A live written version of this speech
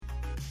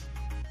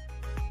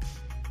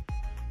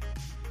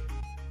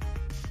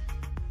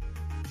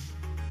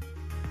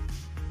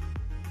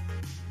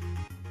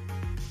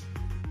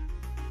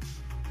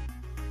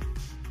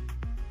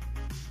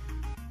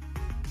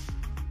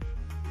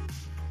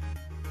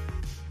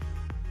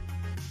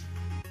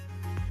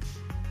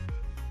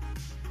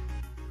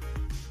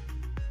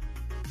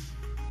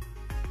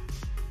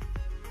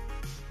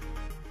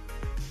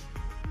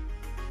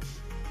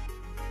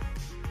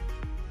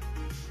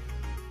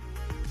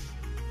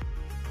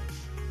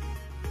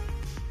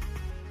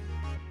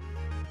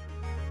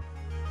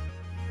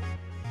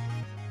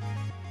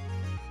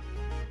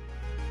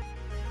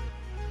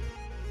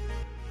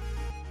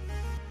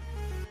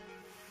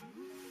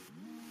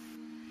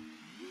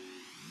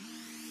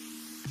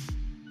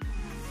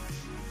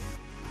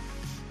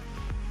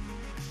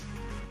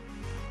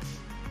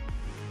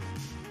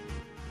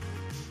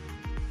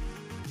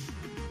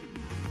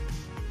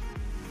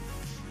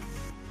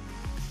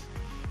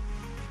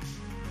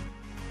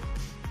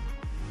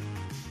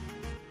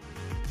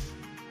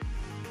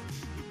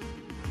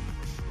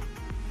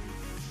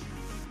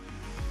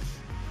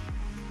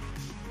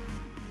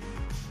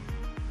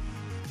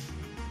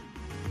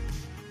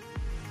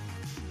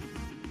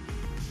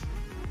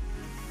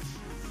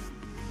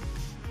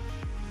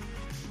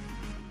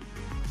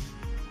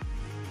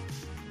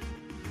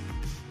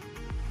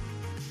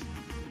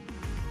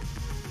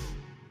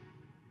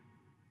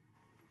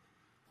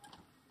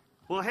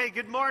Well, hey,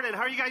 good morning.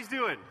 How are you guys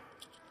doing?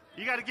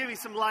 You got to give me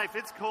some life.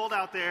 It's cold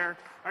out there.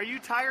 Are you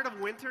tired of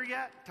winter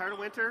yet? Tired of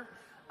winter?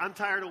 I'm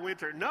tired of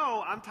winter.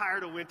 No, I'm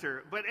tired of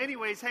winter. But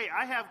anyways, hey,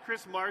 I have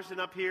Chris Marsden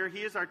up here. He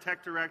is our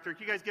tech director.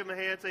 Can you guys give him a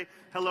hand? Say,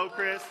 hello,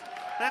 Chris.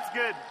 That's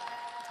good.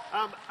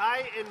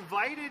 I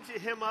invited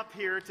him up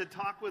here to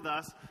talk with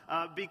us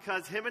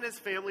because him and his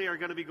family are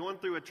going to be going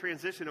through a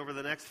transition over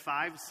the next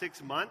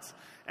 5-6 months.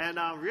 And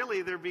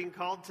really, they're being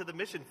called to the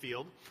mission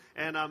field.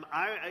 And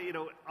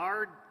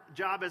our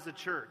job as a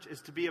church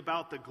is to be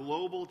about the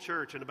global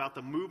church and about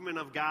the movement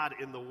of God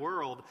in the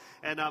world.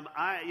 And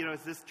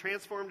it's this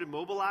transformed and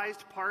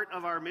mobilized part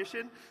of our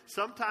mission.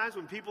 Sometimes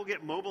when people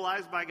get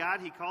mobilized by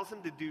God, he calls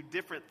them to do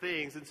different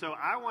things. And so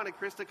I wanted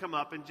Chris to come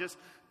up and just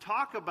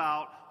talk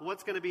about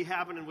what's going to be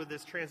happening with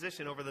this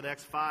transition over the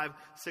next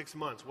 5-6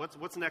 months.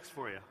 What's next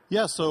for you?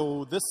 Yeah,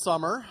 so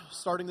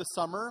starting this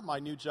summer, my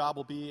new job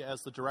will be as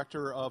the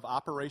Director of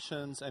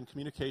Operations and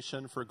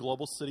Communication for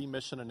Global City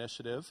Mission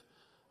Initiative.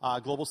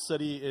 Global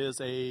City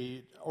is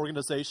a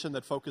organization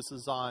that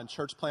focuses on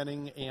church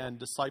planting and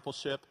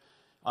discipleship,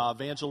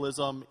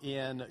 evangelism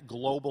in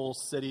global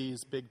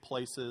cities, big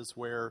places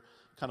where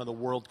kind of the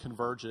world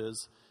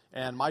converges.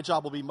 And my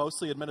job will be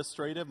mostly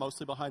administrative,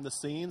 mostly behind the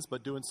scenes,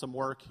 but doing some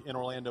work in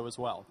Orlando as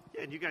well.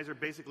 Yeah, and you guys are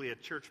basically a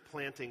church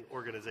planting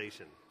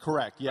organization.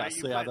 Correct,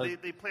 yes.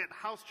 Right? They plant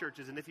house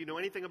churches, and if you know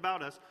anything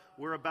about us,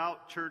 we're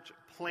about church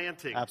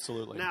planting.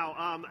 Absolutely.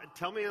 Now,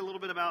 tell us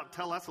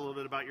a little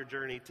bit about your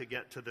journey to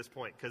get to this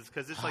point,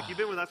 because it's like you've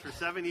been with us for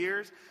 7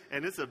 years,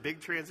 and it's a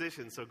big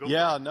transition, so go for it.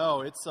 Yeah, no,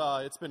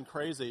 it's been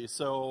crazy.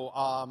 So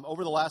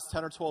over the last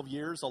 10 or 12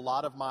 years, a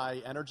lot of my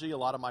energy, a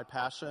lot of my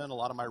passion, a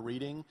lot of my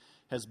reading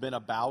has been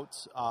about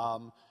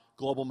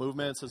global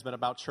movements, has been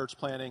about church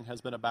planting,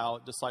 has been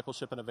about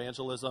discipleship and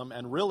evangelism.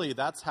 And really,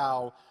 that's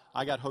how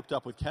I got hooked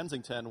up with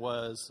Kensington.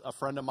 Was a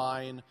friend of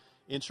mine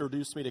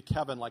introduced me to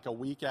Kevin like a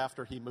week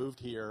after he moved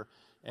here.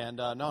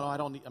 And I'm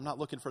not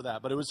looking for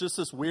that. But it was just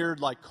this weird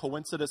like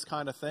coincidence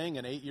kind of thing.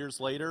 And 8 years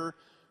later,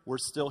 we're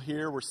still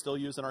here. We're still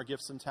using our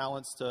gifts and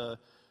talents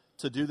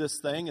to do this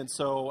thing. And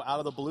so out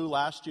of the blue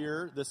last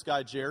year, this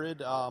guy,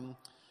 Jared,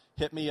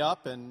 hit me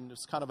up, and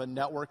it's kind of a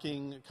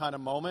networking kind of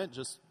moment,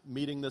 just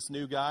meeting this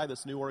new guy,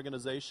 this new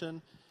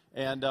organization.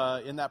 And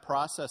in that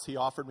process, he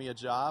offered me a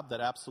job that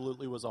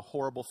absolutely was a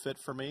horrible fit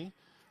for me.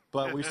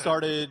 But we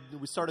started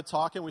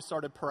talking, we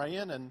started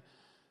praying, and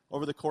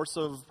over the course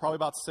of probably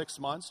about 6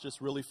 months, just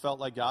really felt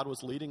like God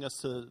was leading us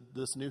to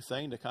this new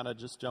thing to kind of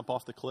just jump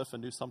off the cliff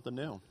and do something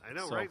new. I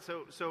know, right?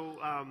 So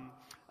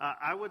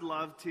I would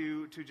love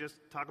to just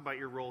talk about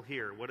your role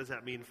here. What does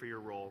that mean for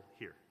your role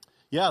here?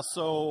 Yeah,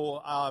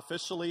 so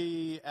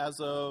officially as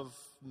of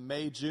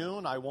May,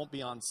 June, I won't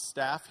be on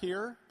staff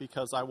here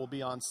because I will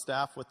be on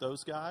staff with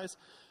those guys.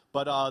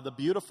 But the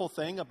beautiful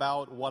thing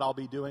about what I'll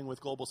be doing with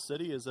Global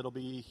City is it'll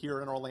be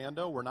here in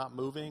Orlando. We're not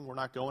moving. We're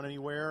not going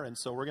anywhere. And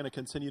so we're going to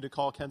continue to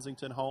call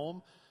Kensington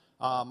home.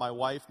 My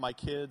wife, my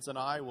kids, and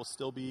I will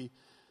still be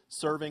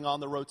serving on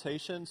the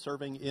rotation,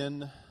 serving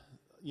in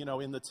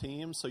the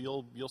team. So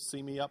you'll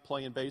see me up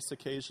playing bass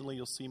occasionally.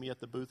 You'll see me at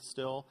the booth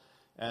still.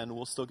 And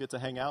we'll still get to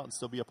hang out and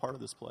still be a part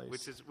of this place.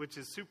 Which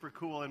is super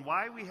cool. And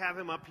why we have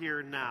him up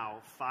here now,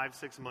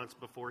 5-6 months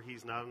before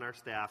he's not on our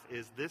staff,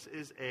 is this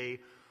is a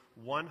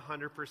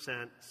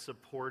 100%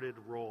 supported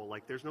role.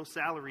 Like, there's no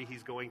salary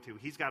he's going to.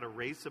 He's got to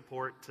raise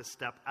support to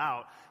step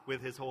out with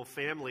his whole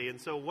family.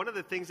 And so one of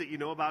the things that you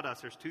know about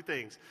us, there's two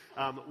things.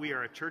 We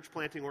are a church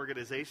planting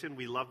organization.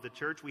 We love the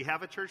church. We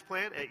have a church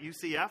plant at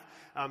UCF.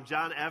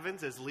 John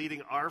Evans is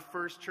leading our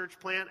first church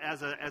plant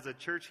as a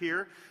church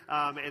here,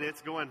 and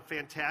it's going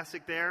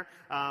fantastic there.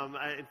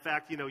 In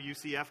fact,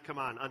 UCF, come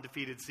on,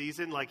 undefeated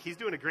season. Like, he's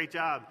doing a great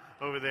job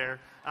over there.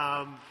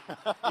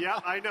 Yeah,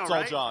 I know, it's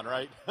right? It's all John,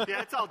 right?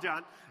 Yeah, it's all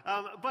John.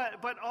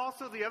 But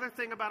also the other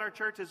thing about our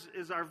church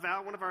is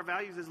one of our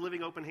values is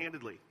living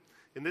open-handedly.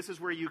 And this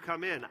is where you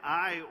come in.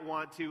 I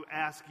want to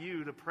ask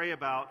you to pray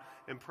about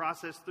and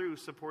process through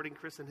supporting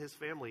Chris and his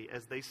family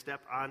as they step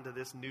onto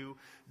this new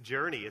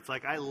journey. It's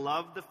like, I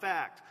love the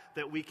fact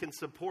that we can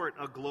support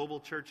a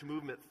global church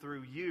movement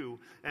through you.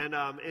 And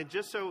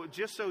just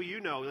so you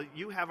know,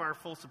 you have our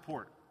full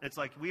support. It's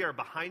like, we are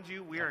behind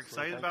you. We are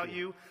excited about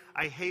you.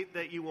 I hate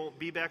that you won't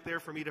be back there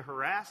for me to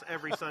harass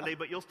every Sunday,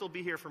 but you'll still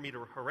be here for me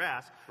to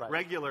harass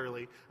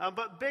regularly.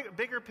 But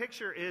bigger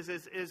picture is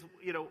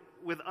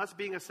with us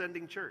being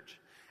Ascending Church,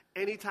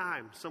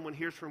 anytime someone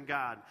hears from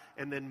God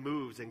and then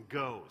moves and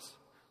goes,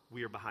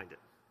 we are behind it.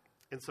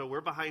 And so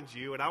we're behind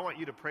you, and I want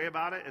you to pray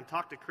about it and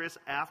talk to Chris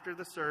after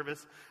the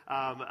service.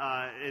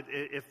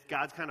 If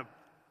God's kind of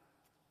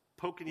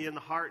poking you in the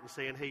heart and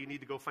saying, hey, you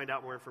need to go find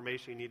out more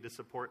information. You need to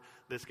support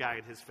this guy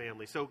and his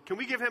family. So can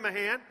we give him a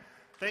hand?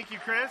 Thank you,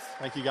 Chris.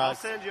 Thank you, guys.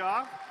 I'll send you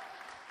off.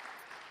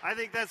 I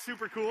think that's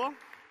super cool.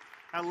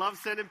 I love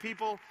sending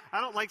people.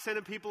 I don't like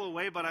sending people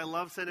away, but I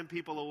love sending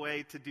people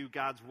away to do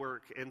God's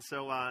work. And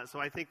so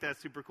I think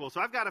that's super cool.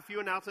 So I've got a few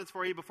announcements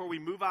for you before we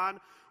move on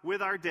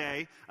with our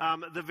day.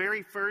 The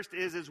very first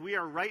is we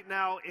are right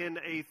now in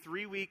a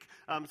 3-week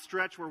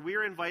stretch where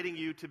we're inviting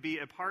you to be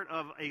a part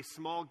of a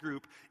small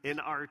group in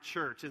our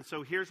church. And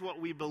so here's what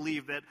we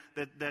believe,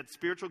 that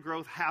spiritual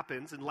growth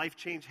happens and life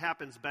change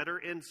happens better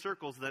in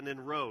circles than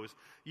in rows.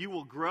 You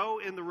will grow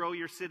in the row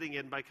you're sitting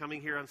in by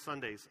coming here on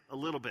Sundays a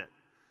little bit.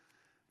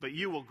 But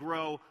you will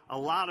grow a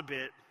lot of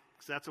it,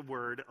 because that's a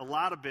word, a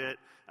lot of it,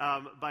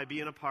 by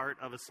being a part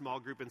of a small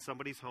group in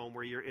somebody's home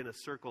where you're in a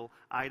circle,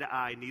 eye to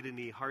eye, knee to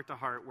knee, heart to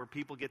heart, where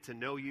people get to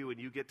know you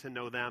and you get to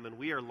know them. And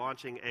we are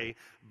launching a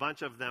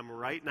bunch of them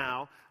right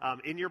now.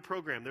 In your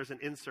program, there's an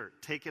insert.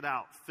 Take it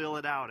out. Fill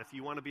it out if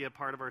you want to be a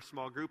part of our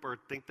small group or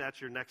think that's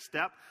your next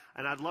step.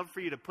 And I'd love for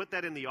you to put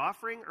that in the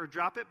offering or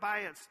drop it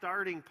by at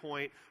starting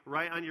point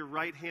right on your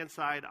right-hand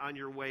side on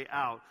your way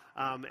out.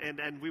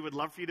 And we would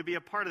love for you to be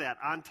a part of that.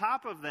 On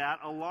top of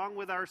that, along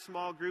with our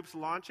small groups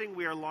launching,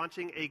 we are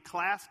launching a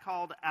class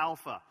called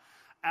Alpha.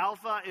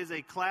 Alpha is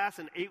a class,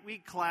 an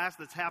 8-week class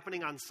that's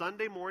happening on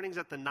Sunday mornings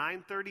at the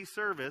 9:30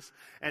 service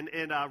and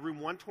in room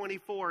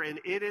 124. And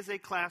it is a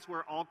class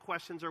where all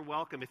questions are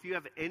welcome. If you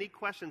have any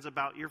questions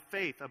about your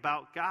faith,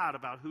 about God,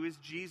 about who is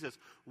Jesus,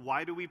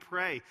 why do we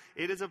pray,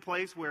 it is a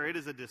place where it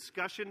is a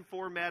discussion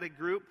formatted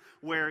group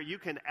where you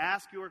can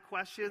ask your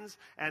questions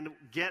and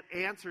get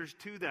answers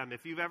to them.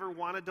 If you've ever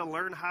wanted to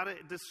learn how to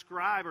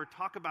describe or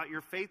talk about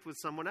your faith with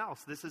someone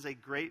else, this is a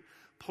great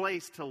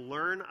place to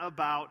learn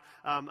about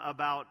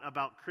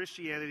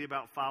Christianity,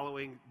 about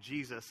following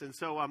Jesus. And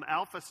so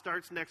Alpha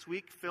starts next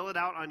week. Fill it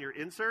out on your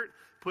insert,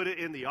 put it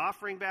in the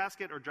offering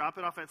basket, or drop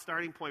it off at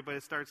starting point, but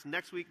it starts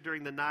next week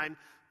during the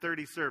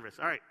 9:30 service.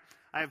 All right.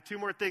 I have 2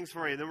 more things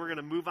for you, and then we're going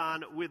to move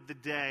on with the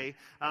day.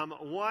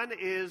 One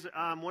is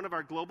one of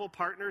our global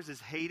partners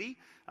is Haiti.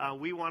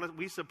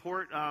 We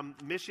support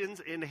missions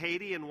in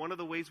Haiti, and one of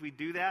the ways we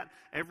do that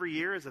every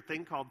year is a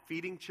thing called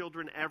Feeding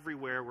Children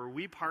Everywhere, where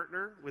we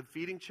partner with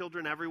Feeding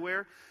Children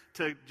Everywhere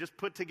to just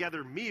put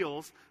together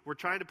meals. We're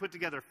trying to put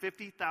together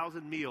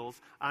 50,000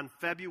 meals on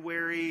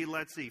February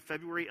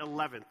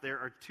 11th. There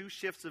are 2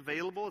 shifts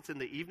available. It's in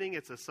the evening.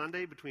 It's a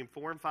Sunday between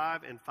 4 and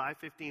 5 and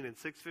 5:15 and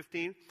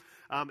 6:15.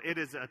 It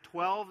is a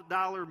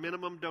 $12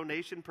 minimum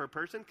donation per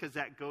person because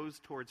that goes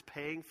towards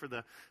paying for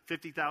the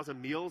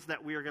 50,000 meals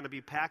that we are going to be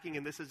packing.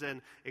 And this is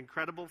an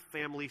incredible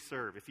family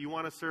serve. If you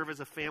want to serve as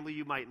a family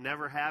you might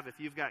never have, if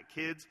you've got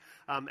kids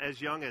as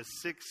young as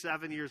 6,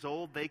 7 years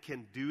old, they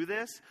can do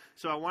this.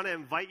 So I want to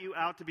invite you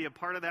out to be a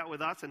part of that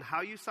with us. And how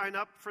you sign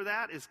up for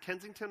that is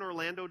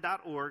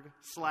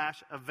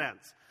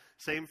kensingtonorlando.org/events.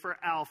 Same for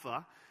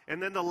Alpha.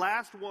 And then the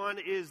last one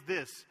is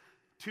this.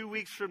 2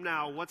 weeks from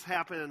now, what's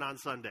happening on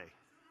Sunday?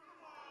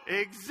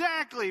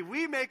 Exactly.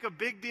 We make a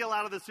big deal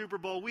out of the Super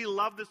Bowl. We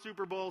love the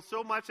Super Bowl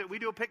so much that we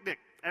do a picnic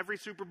every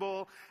Super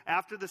Bowl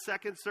after the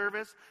second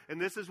service. And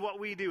this is what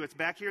we do. It's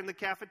back here in the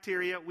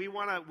cafeteria.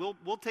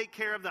 We'll take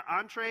care of the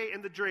entree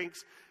and the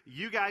drinks.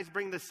 You guys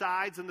bring the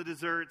sides and the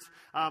desserts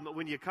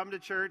when you come to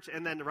church.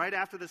 And then right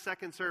after the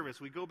second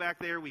service, we go back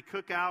there, we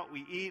cook out,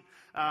 we eat,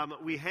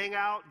 we hang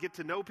out, get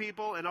to know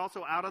people. And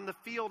also out on the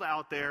field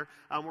out there,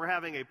 we're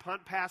having a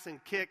punt, pass,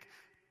 and kick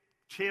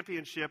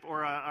championship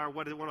or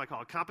what do I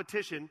call it?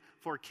 Competition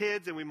for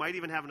kids, and we might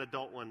even have an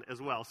adult one as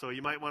well. So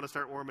you might want to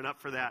start warming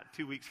up for that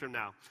 2 weeks from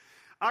now.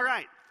 All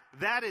right,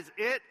 that is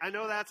it. I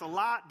know that's a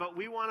lot, but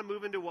we want to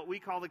move into what we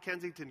call the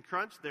Kensington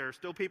Crunch. There are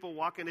still people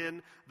walking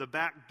in the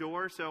back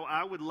door, so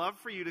I would love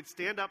for you to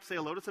stand up, say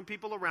hello to some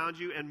people around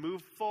you, and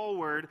move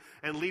forward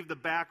and leave the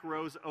back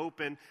rows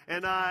open.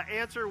 And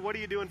answer, what are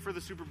you doing for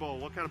the Super Bowl?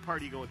 What kind of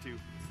party are you going to?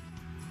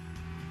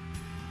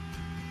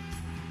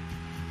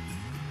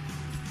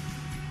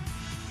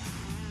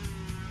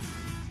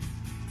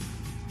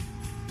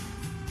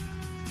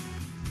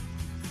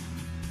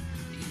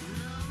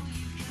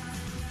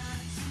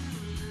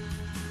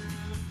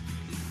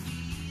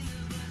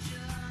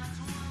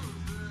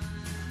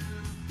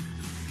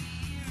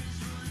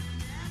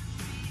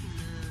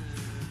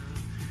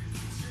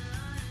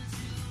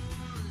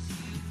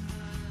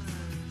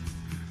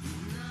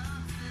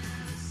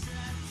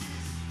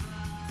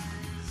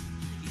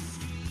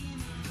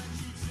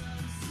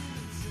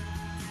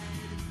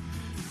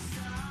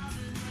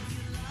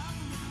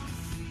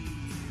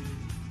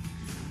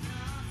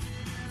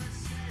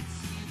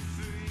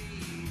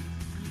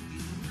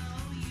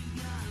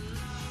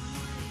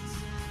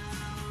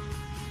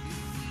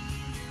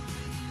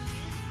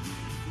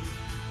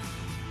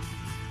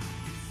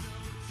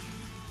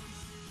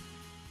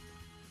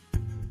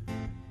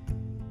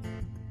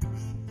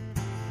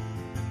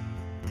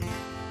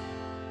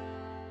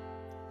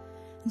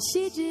 And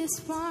she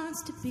just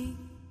wants to be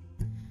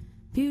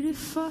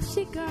beautiful.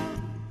 She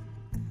goes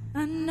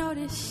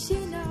unnoticed. She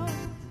knows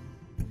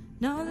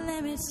no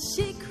limits.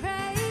 She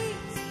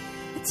craves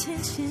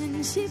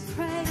attention. She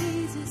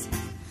praises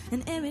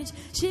an image.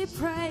 She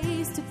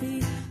prays to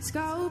be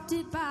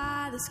sculpted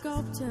by the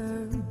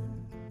sculptor.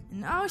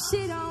 And oh,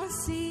 she don't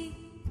see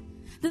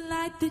the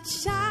light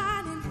that's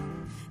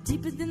shining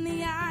deeper than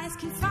the eyes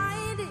can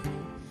find it.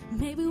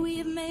 Maybe we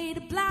have made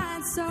her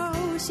blind,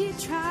 so she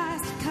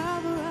tries to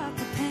cover up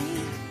her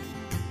pain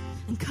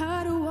and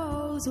cut her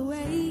woes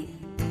away.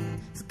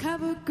 So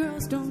cover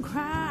girls don't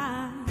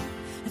cry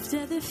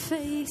after their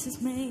face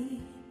is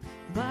made.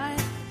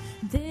 But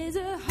there's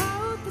a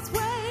hope that's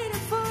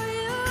waiting for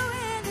you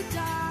in the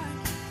dark.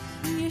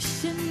 You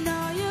should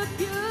know you're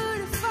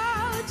beautiful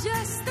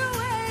just the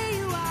way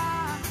you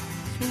are.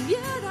 And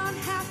you don't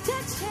have to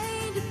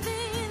change a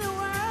thing. The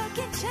world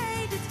can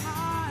change its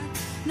heart.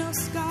 No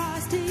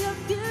scars till you're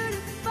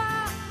beautiful.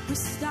 We're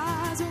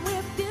stars and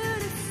we're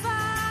beautiful.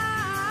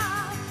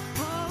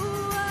 Oh,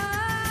 oh,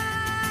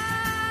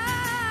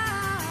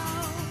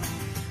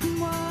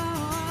 oh, oh.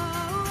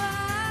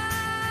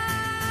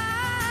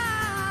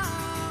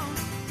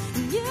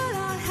 You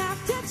don't have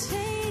to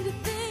change a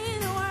thing.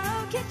 The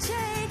world can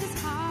change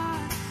its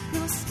heart.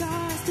 No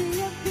scars till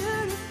you're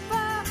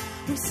beautiful.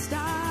 We're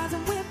stars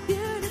and we're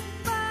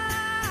beautiful.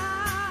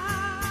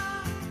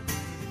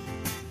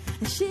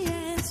 And she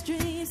has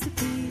dreams to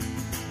be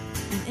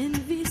an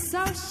envy,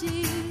 so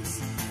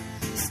she's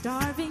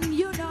starving.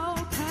 You know,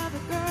 cover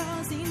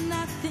girls eat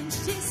nothing.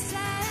 She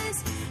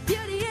says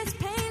beauty is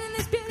pain and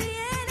there's beauty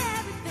in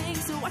everything.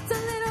 So what's a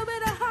little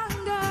bit of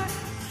hunger?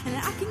 And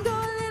I can go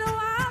a little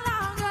while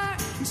longer.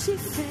 And she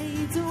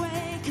fades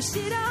away 'cause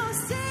she don't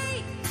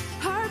see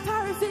her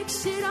perfect.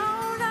 She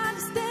don't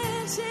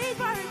understand. She's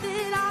worth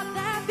it all.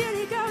 That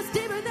beauty goes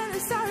deeper than the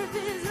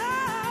surface.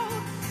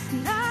 Oh,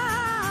 no.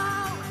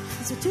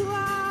 So to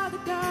all the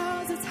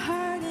girls that's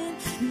hurting,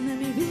 let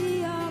me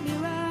be your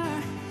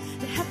mirror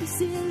to help you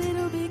see a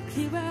little bit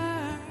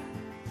clearer.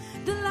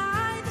 The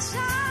light that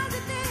shines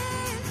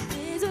within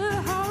is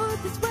a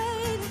hope that's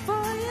waiting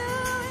for you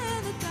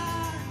in the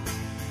dark.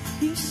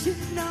 You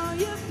should know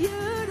you're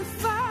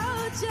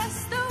beautiful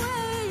just the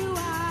way you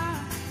are.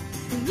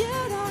 And you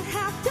don't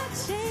have to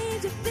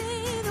change a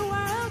thing. The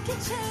world can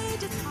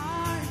change its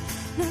heart.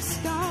 No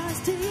scars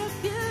till you're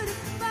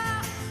beautiful.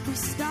 We're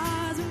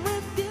stars and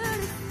we're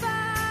beautiful.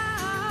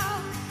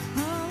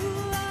 Oh,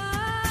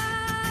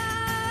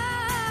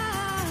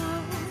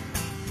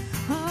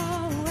 oh,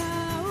 oh,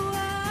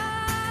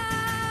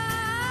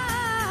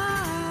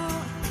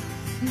 oh.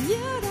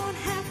 You don't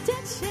have to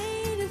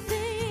change a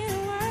thing. The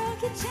world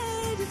can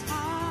change its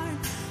heart.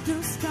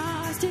 No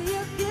scars till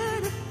you're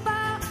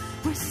beautiful.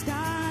 We're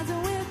stars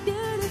and we're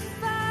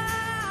beautiful.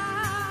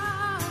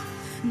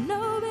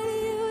 Nobody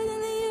you than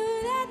the you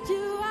that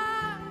you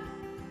are.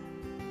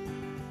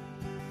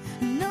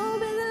 No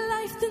better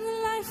life than the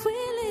life we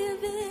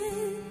live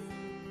in.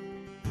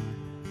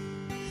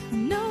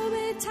 No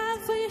better time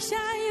for you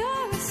shine.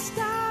 You're a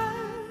star.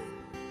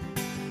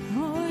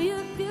 Oh,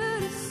 you're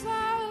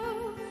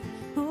beautiful.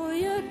 Oh,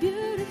 you're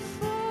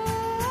beautiful.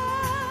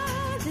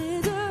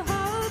 There's a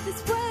hope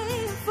that's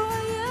waiting for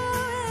you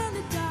in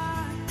the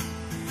dark.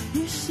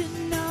 You should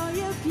know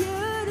you're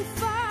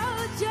beautiful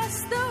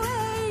just the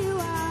way you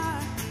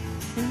are.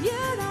 And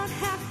you don't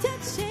have to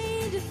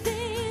change a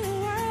thing. The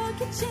world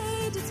can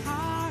change its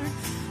heart.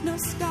 No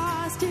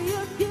scars till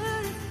you're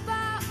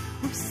beautiful.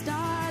 We're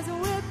stars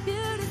and we're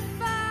beautiful.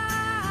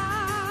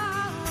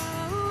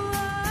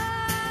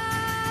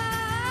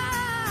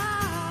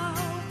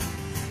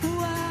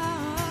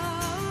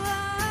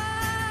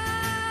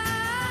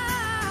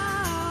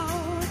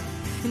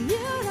 And you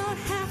don't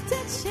have to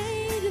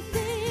change a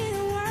thing.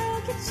 The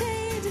world can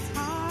change its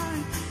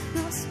heart.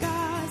 No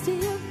scars till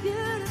you're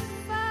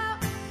beautiful.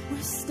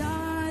 We're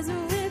stars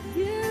and we're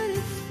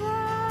beautiful.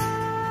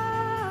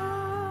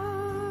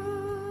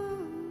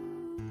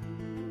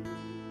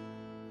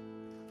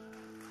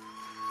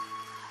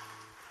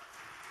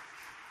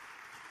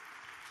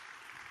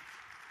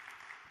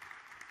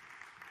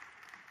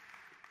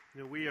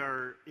 You know, we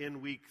are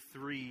in week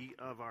 3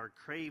 of our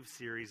Crave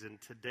series,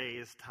 and today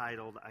is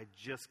titled, I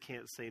Just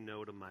Can't Say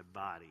No to My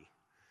Body.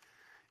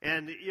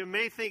 And you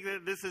may think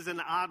that this is an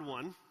odd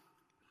one,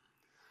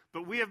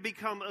 but we have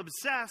become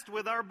obsessed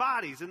with our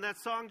bodies. And that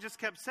song just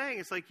kept saying,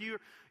 it's like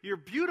you're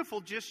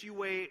beautiful just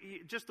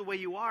the way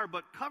you are,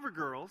 but cover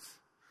girls,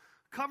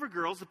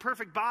 the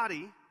perfect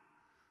body,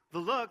 the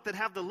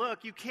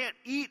look, you can't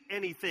eat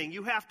anything.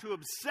 You have to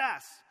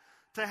obsess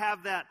to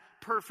have that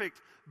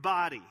perfect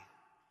body.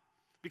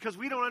 Because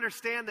we don't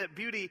understand that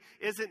beauty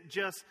isn't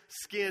just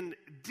skin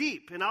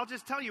deep. And I'll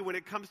just tell you, when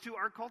it comes to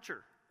our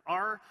culture,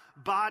 our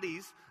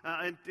bodies,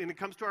 and it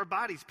comes to our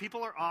bodies,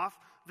 people are off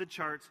the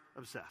charts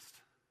obsessed.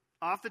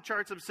 Off the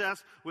charts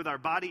obsessed with our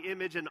body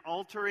image and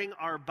altering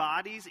our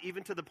bodies,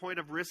 even to the point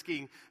of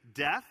risking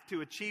death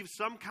to achieve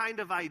some kind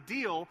of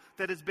ideal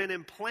that has been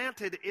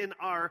implanted in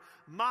our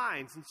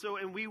minds. And so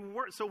we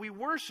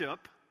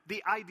worship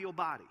the ideal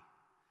body.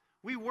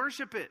 We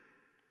worship it.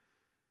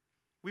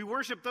 We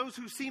worship those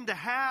who seem to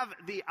have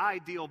the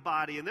ideal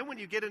body. And then when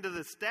you get into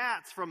the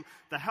stats from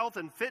the health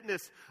and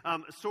fitness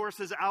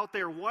sources out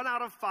there, 1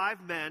 out of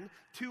 5 men,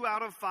 2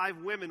 out of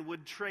 5 women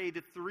would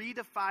trade 3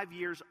 to 5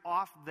 years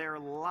off their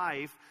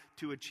life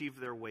to achieve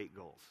their weight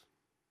goals.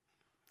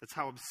 That's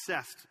how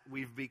obsessed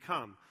we've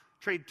become.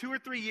 Trade 2 or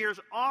 3 years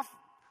off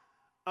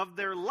of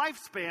their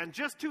lifespan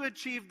just to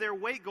achieve their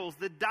weight goals.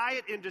 The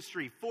diet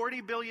industry,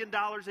 $40 billion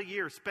a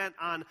year spent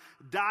on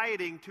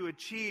dieting to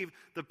achieve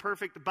the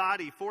perfect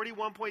body.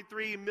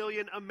 41.3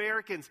 million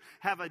Americans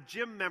have a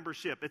gym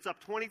membership. It's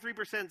up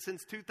 23%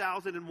 since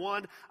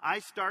 2001. I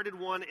started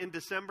one in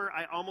December.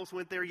 I almost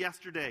went there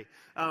yesterday.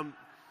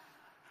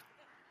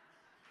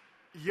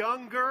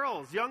 Young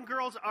girls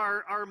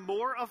are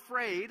more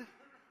afraid.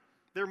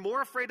 They're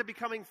more afraid of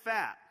becoming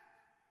fat.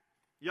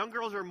 Young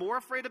girls are more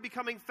afraid of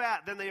becoming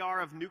fat than they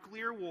are of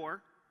nuclear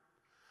war,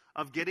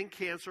 of getting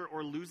cancer,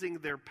 or losing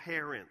their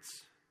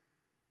parents.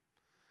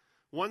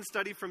 One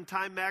study from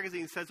Time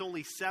magazine says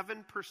only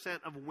 7%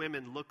 of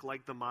women look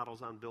like the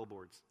models on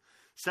billboards.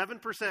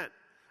 7%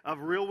 of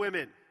real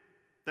women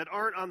that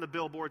aren't on the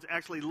billboards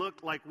actually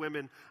look like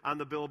women on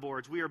the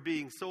billboards. We are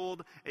being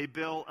sold a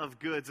bill of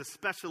goods,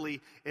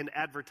 especially in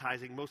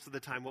advertising. Most of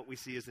the time what we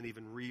see isn't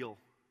even real.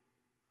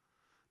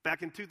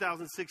 Back in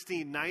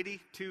 2016,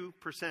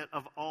 92%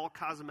 of all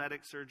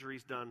cosmetic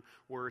surgeries done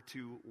were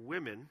to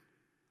women,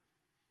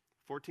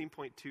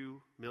 14.2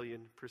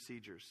 million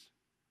procedures.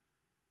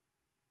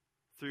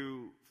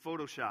 Through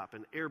Photoshop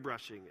and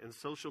airbrushing and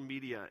social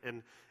media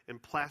and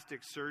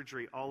plastic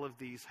surgery, all of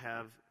these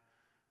have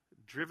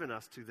driven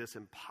us to this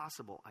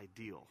impossible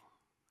ideal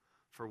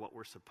for what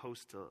we're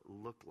supposed to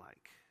look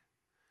like,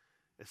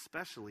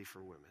 especially for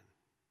women.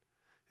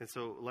 And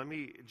so let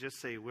me just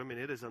say, women,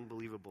 it is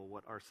unbelievable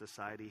what our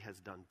society has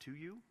done to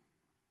you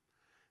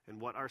and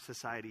what our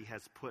society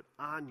has put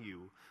on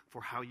you for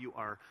how you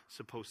are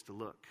supposed to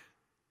look.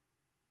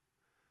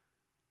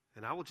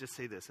 And I will just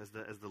say this, as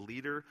the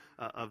leader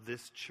of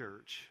this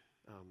church,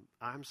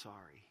 I'm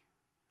sorry,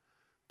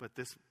 but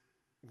this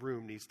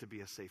room needs to be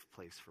a safe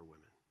place for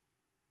women.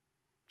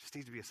 It just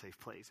needs to be a safe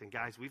place. And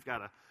guys, we've got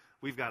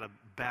to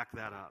back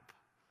that up.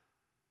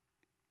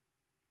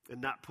 And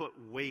not put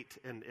weight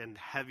and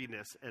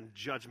heaviness and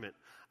judgment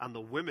on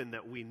the women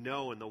that we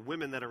know and the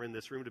women that are in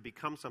this room to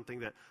become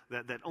something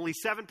that only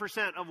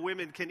 7% of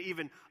women can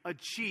even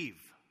achieve.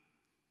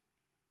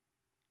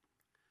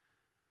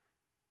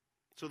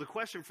 So the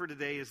question for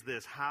today is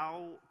this: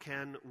 how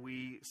can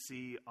we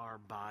see our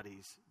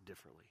bodies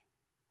differently?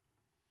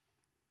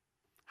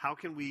 How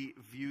can we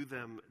view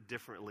them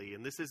differently?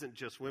 And this isn't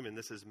just women,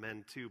 this is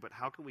men too, but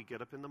how can we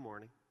get up in the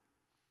morning,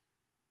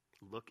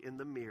 look in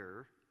the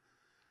mirror,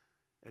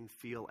 and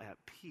feel at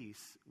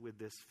peace with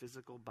this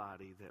physical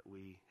body that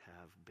we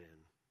have been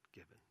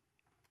given?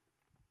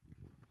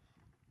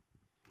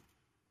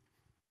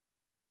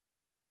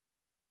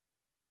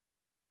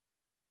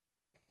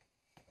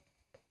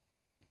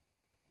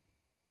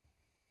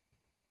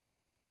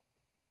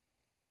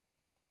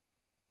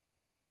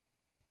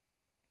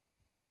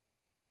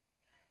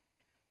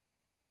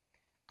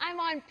 I'm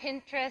on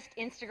Pinterest,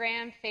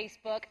 Instagram,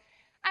 Facebook.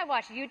 I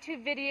watch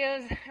YouTube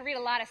videos. I read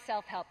a lot of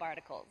self-help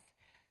articles.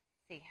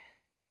 See,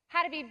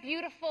 how to be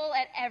beautiful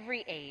at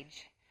every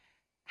age.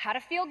 How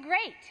to feel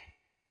great.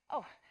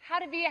 Oh, how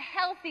to be a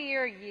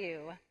healthier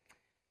you.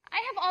 I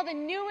have all the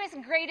newest,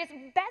 greatest,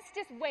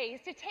 bestest ways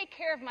to take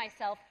care of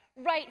myself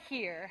right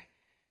here.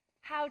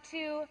 How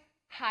to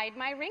hide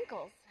my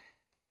wrinkles.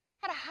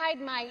 How to hide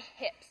my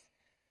hips.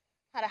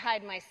 How to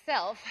hide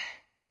myself.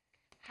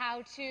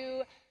 How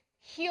to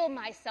heal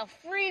myself,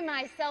 free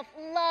myself,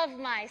 love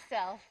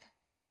myself.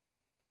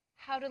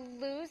 How to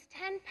lose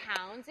 10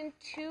 pounds in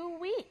 2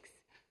 weeks.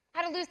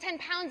 How to lose 10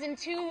 pounds in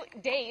 2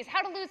 days.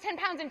 How to lose 10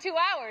 pounds in 2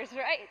 hours,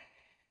 right?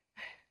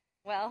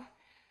 Well,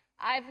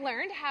 I've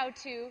learned how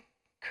to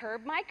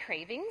curb my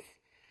cravings,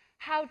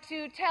 how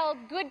to tell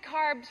good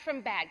carbs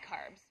from bad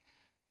carbs,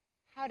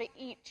 how to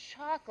eat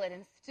chocolate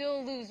and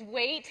still lose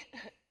weight.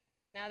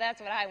 Now that's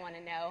what I want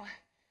to know.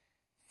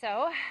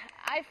 So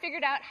I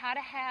figured out how to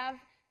have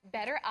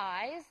better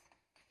eyes,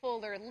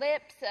 fuller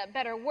lips,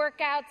 better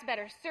workouts,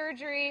 better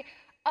surgery,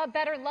 a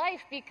better life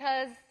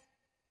because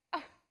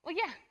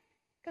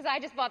I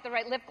just bought the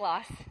right lip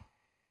gloss.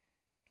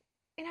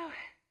 You know,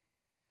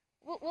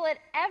 will it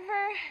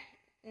ever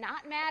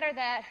not matter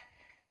that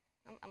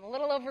I'm a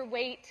little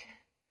overweight,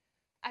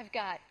 I've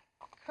got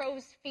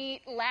crow's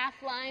feet, laugh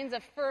lines,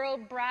 a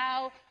furrowed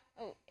brow,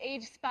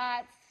 age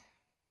spots,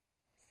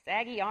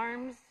 saggy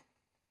arms?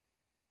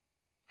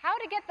 How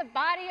to get the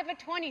body of a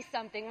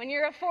 20-something when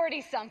you're a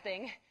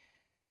 40-something?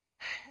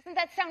 Doesn't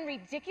that sound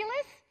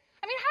ridiculous?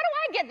 I mean, how do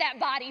I get that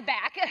body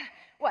back?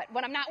 What,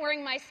 when I'm not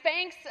wearing my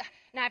Spanx?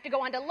 Now I have to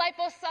go on to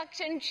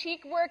liposuction,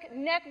 cheek work,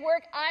 neck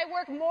work, eye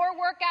work, more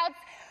workouts,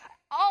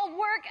 all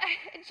work.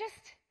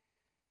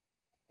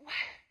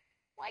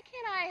 Why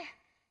can't I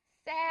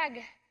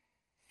sag,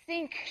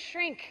 sink,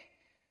 shrink?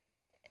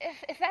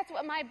 If that's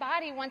what my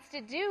body wants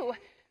to do,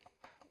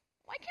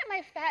 why can't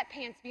my fat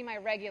pants be my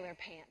regular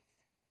pants?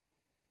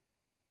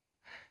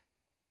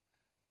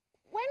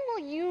 When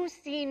will you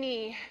see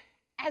me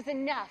as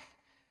enough?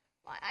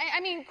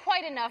 I mean,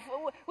 quite enough,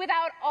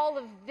 without all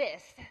of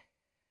this.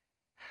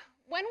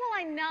 When will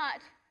I not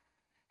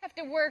have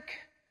to work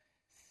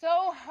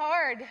so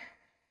hard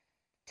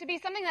to be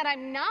something that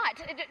I'm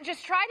not?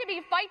 Just try to be,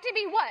 fight to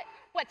be what?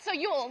 What, so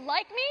you'll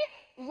like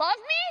me? Love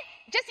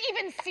me? Just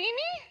even see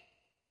me?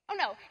 Oh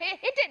no, it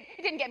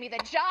didn't get me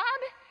the job.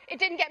 It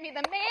didn't get me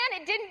the man.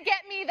 It didn't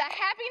get me the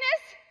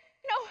happiness.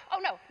 No, oh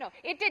no.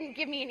 It didn't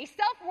give me any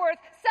self-worth,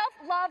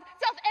 self-love,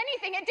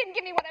 self-anything. It didn't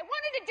give me what I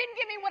wanted. It didn't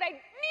give me what I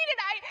needed.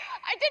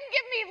 I didn't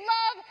give me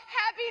love,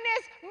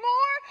 happiness,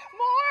 more.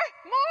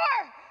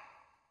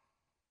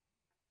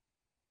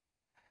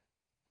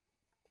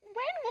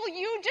 When will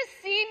you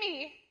just see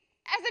me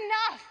as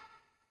enough?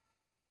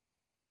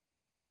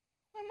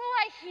 When will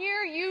I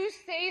hear you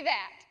say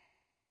that?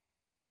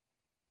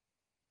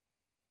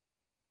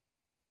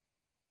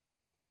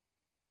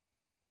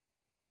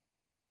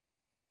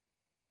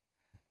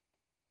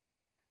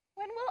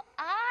 When will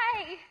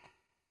I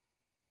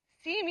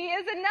see me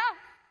as enough?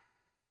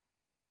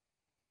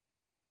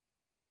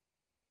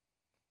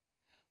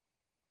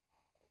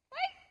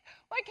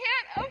 Why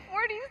can't a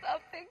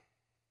 40-something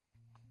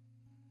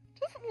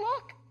just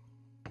look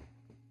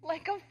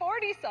like a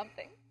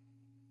 40-something?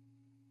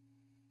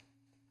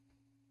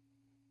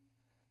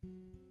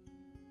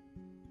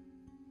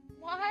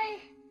 Why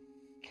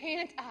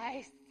can't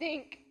I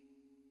sink,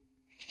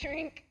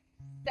 shrink,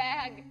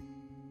 sag,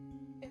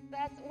 if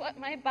that's what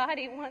my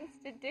body wants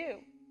to do?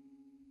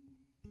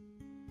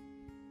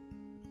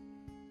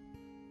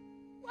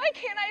 Why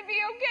can't I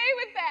be okay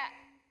with that?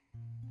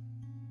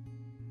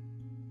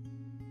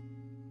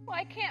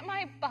 Why can't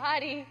my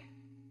body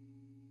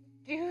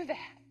do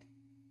that?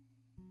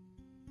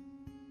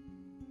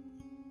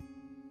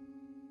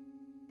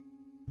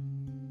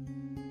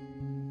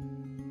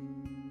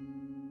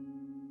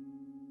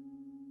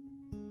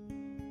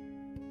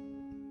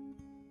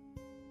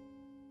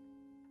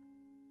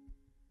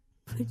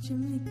 Put your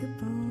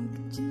makeup on,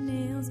 get your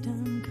nails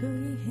done, curl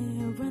your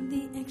hair, run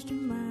the extra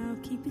mile,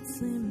 keep it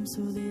slim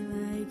so they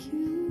like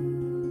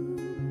you.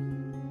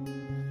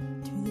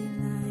 Do they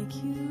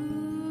like you?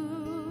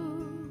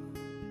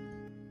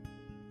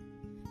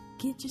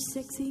 Get your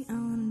sexy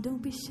on,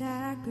 don't be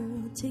shy,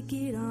 girl, take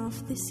it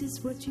off. This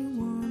is what you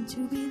want,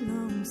 to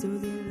belong, so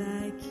they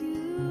like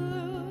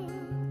you.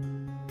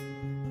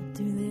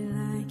 Do they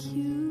like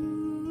you?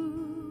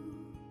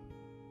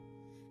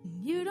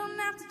 You don't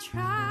have to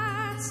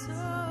try so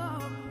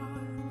hard.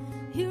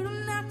 You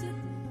don't have to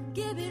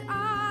give it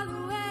all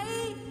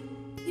away.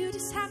 You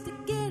just have to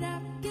get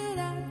up, get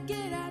up,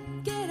 get up,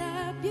 get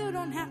up. You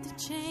don't have to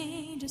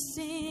change a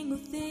single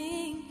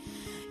thing.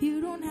 You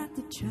don't have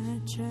to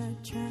try.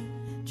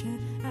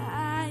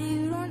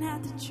 You don't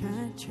have to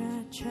try.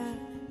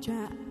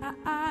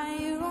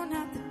 You don't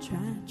have to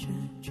try.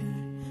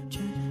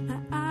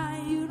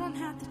 You don't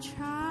have to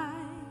try.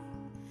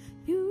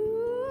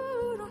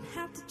 You don't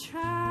have to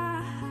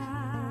try.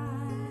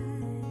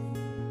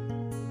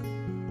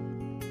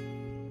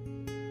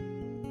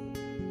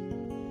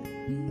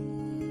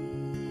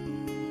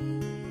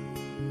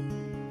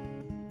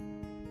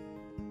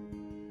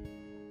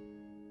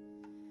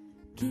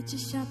 Get your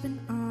shopping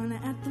on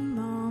at the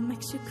mall,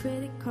 max your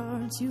credit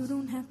cards. You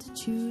don't have to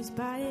choose,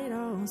 buy it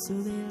all, so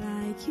they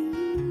like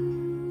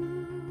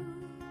you.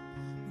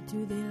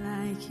 Do they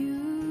like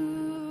you?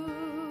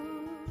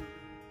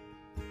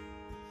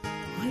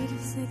 Wait a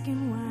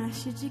second, why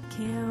should you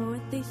care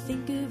what they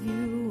think of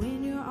you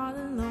when you're all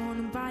alone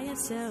and by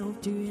yourself?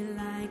 Do you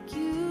like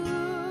you?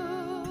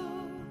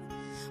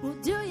 Well,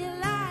 do you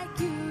like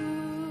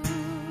you?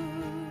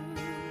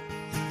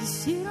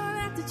 'Cause you don't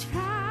have to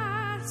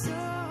try so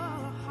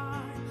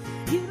hard.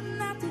 You don't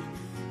have to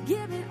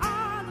give it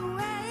all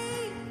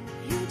away.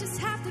 You just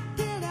have to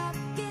get up,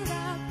 get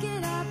up,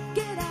 get up,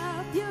 get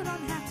up. You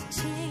don't have to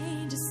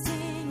change a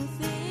single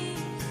thing.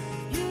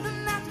 You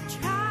don't have to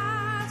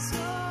try so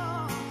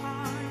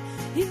hard.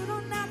 You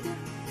don't have to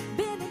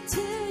bend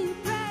until you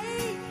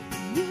break.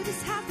 You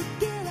just have to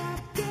get up,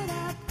 get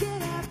up,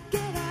 get up,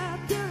 get up.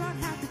 You don't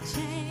have to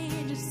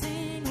change a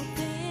single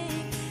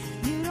thing.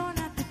 You don't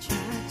have to try.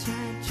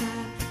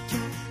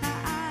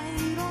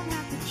 You don't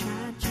have to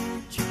try.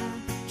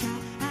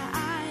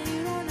 You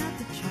don't have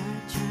to try.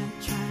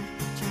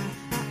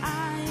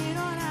 You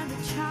don't have to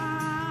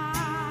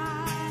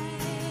try.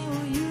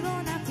 Well, you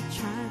don't have to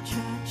try.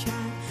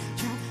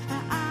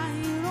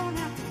 You don't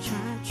have to try. You don't have to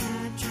try.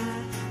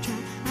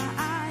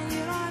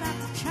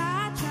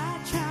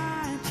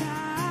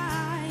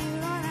 You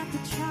don't have to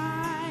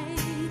try.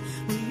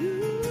 Well, you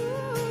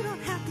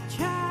don't have to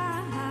try.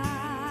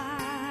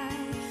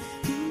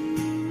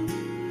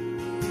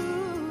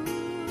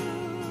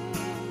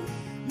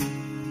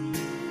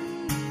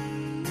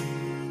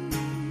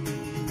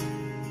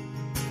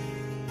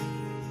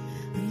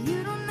 You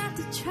don't have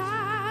to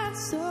try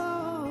so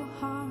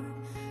hard.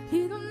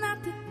 You don't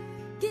have to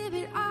give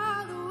it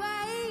all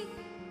away.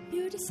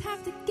 You just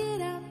have to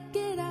get up,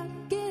 get up,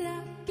 get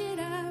up, get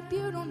up.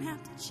 You don't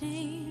have to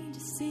change a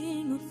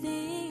single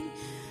thing.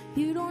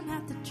 You don't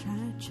have to try. You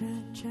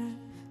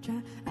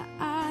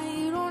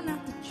don't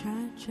have to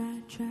try.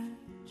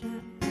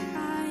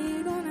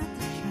 You don't have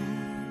to try.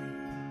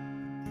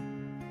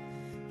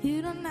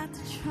 You don't have to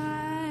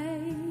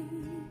try.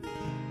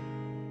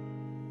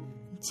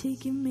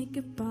 Take your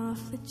makeup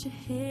off, let your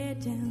hair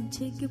down,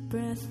 take a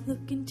breath,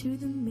 look into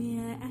the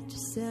mirror at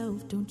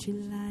yourself. Don't you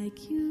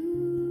like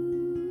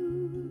you?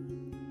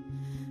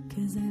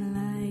 'cause I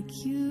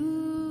like you.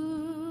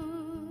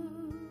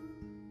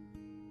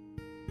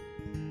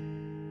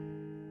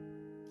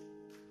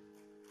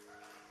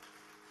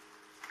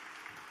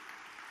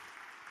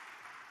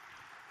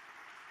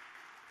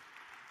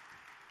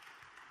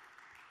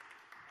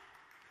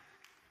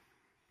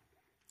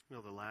 You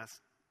know, the last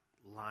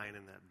line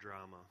in that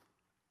drama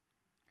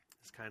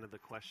is kind of the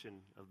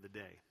question of the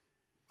day.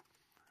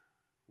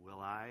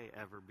 Will I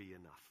ever be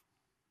enough?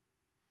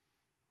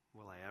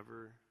 Will I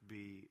ever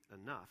be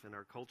enough? In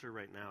our culture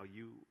right now,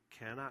 you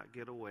cannot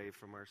get away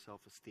from our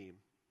self-esteem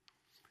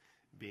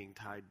being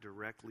tied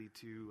directly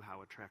to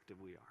how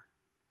attractive we are.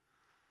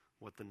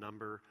 What the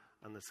number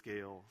on the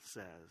scale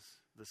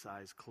says, the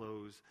size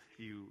clothes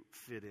you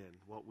fit in,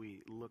 what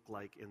we look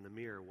like in the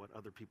mirror, what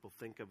other people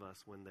think of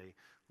us when they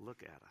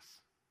look at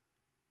us.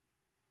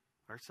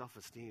 Our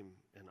self-esteem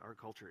in our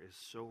culture is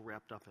so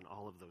wrapped up in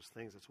all of those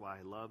things. That's why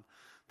I love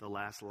the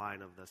last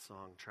line of the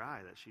song,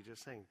 Try, that she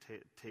just sang,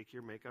 take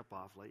your makeup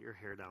off, let your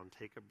hair down,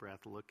 take a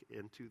breath, look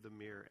into the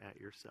mirror at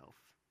yourself.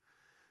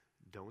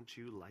 Don't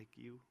you like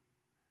you?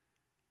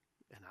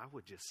 And I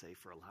would just say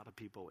for a lot of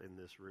people in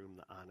this room,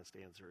 the honest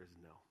answer is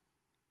no.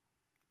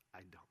 I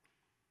don't.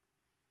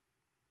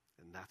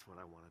 And that's what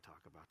I want to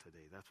talk about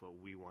today. That's what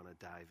we want to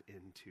dive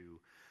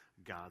into,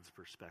 God's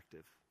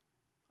perspective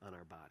on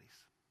our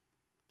bodies.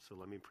 So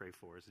let me pray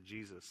for us.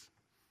 Jesus,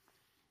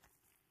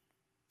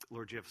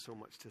 Lord, you have so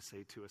much to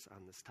say to us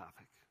on this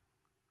topic.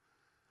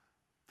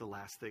 The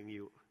last thing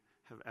you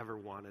have ever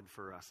wanted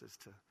for us is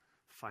to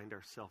find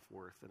our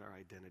self-worth and our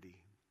identity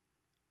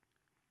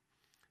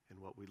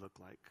in what we look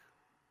like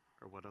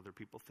or what other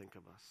people think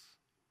of us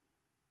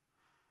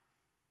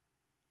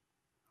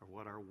or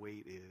what our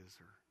weight is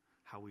or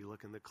how we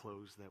look in the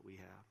clothes that we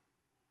have.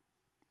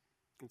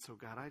 And so,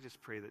 God, I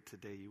just pray that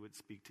today you would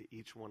speak to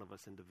each one of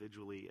us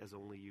individually as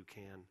only you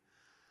can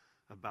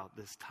about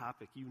this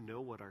topic. You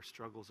know what our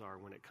struggles are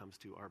when it comes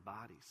to our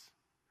bodies.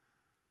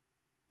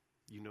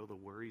 You know the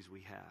worries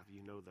we have.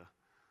 You know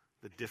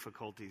the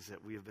difficulties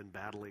that we have been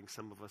battling,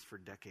 some of us for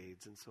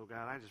decades. And so,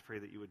 God, I just pray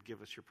that you would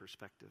give us your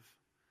perspective.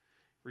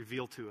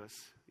 Reveal to us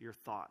your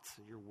thoughts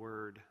and your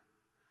word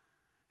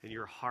and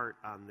your heart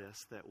on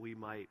this, that we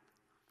might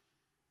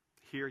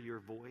hear your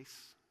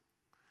voice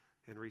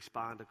and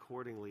respond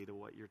accordingly to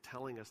what you're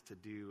telling us to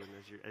do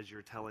and as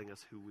you're telling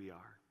us who we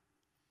are.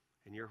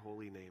 In your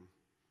holy name,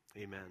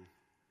 amen.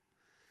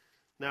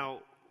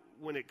 Now,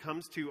 when it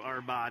comes to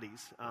our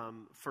bodies,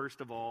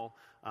 first of all,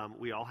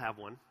 we all have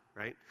one,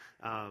 right?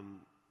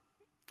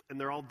 And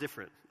they're all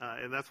different.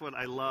 And that's what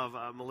I love.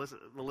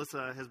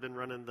 Melissa has been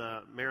running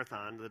the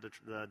marathon,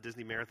 the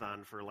Disney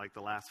Marathon, for like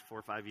the last 4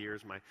 or 5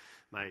 years.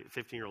 My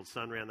 15-year-old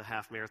son ran the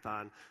half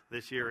marathon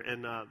this year.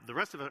 And the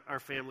rest of our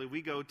family,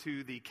 we go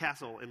to the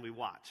castle and we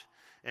watch.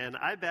 And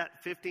I bet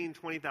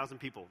 20,000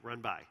 people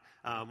run by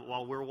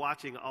while we're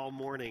watching all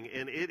morning.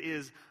 And it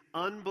is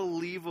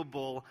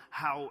unbelievable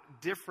how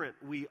different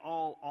we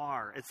all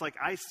are. It's like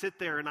I sit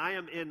there and I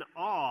am in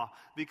awe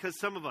because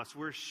some of us,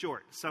 we're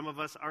short. Some of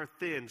us are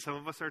thin. Some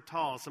of us are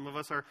tall. Some of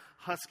us are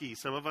husky.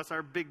 Some of us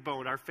are big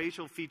boned. Our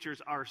facial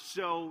features are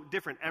so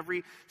different.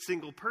 Every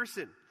single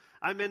person.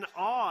 I'm in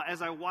awe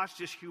as I watch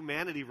just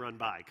humanity run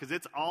by because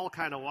it's all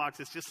kind of walks.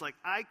 It's just like,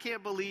 I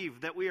can't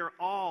believe that we are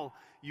all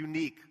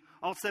unique.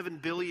 All 7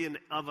 billion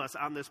of us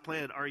on this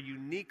planet are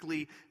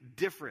uniquely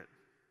different.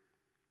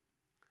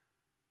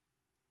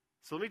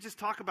 So let me just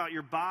talk about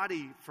your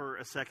body for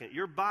a second.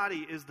 Your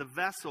body is the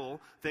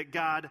vessel that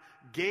God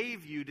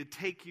gave you to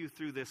take you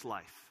through this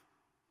life.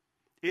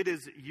 It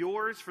is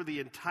yours for the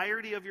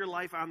entirety of your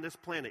life on this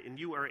planet, and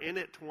you are in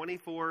it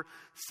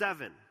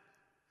 24/7.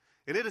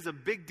 And it is a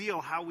big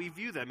deal how we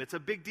view them. It's a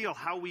big deal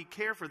how we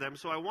care for them.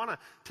 So I want to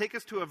take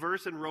us to a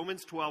verse in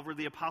Romans 12 where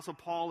the Apostle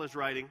Paul is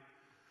writing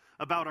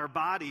about our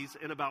bodies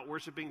and about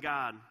worshiping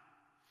God.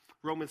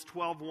 Romans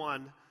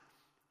 12:1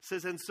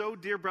 says, "And so,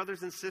 dear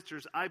brothers and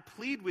sisters, I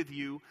plead with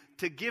you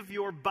to give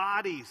your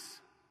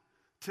bodies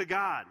to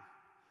God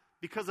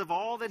because of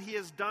all that he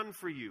has done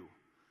for you.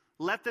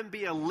 Let them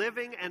be a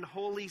living and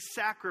holy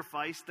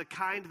sacrifice, the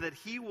kind that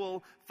he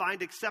will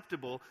find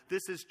acceptable.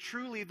 This is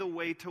truly the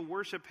way to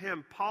worship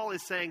him." Paul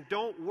is saying,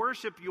 don't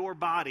worship your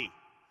body.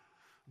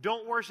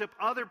 Don't worship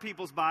other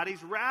people's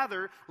bodies.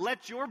 Rather,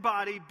 let your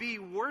body be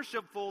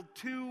worshipful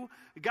to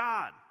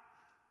God.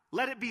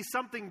 Let it be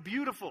something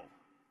beautiful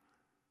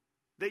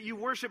that you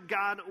worship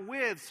God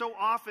with. So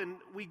often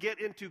we get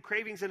into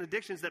cravings and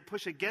addictions that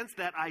push against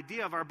that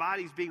idea of our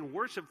bodies being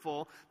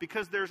worshipful,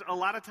 because there's a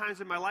lot of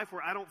times in my life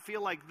where I don't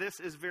feel like this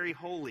is very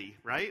holy,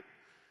 right?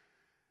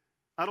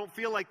 I don't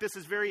feel like this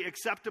is very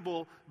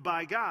acceptable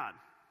by God.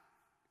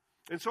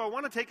 And so I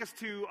want to take us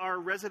to our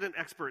resident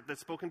expert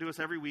that's spoken to us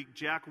every week,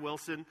 Jack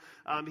Wilson.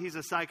 He's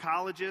a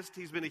psychologist.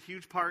 He's been a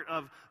huge part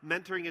of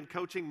mentoring and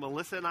coaching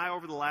Melissa and I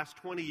over the last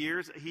 20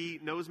 years. He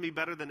knows me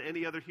better than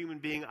any other human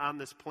being on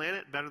this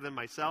planet, better than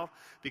myself,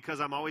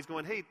 because I'm always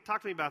going, hey,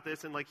 talk to me about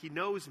this. And like, he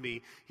knows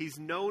me. He's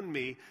known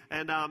me.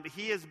 And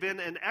he has been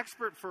an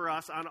expert for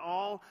us on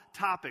all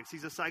topics.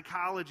 He's a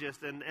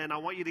psychologist. And I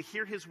want you to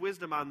hear his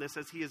wisdom on this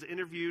as he is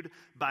interviewed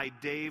by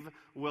Dave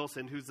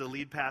Wilson, who's the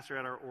lead pastor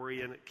at our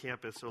Orion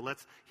campus. So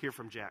let's hear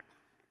from Jack.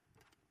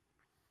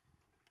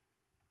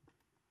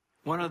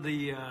 One of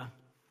the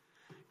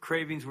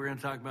cravings we're going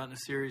to talk about in the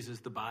series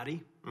is the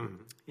body.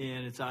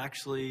 And it's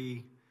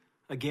actually,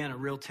 again, a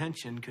real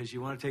tension because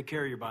you want to take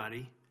care of your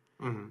body.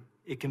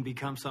 It can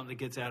become something that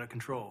gets out of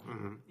control,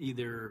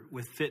 either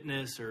with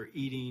fitness or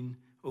eating,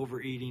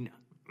 overeating,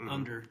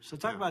 under. So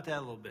talk about that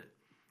a little bit.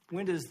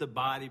 When does the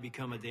body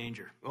become a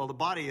danger? Well, the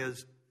body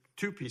has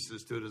two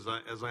pieces to it,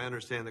 as I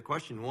understand the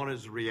question. One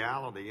is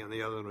reality, and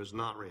the other one is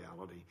not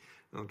reality.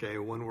 Okay,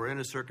 when we're in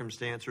a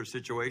circumstance or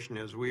situation,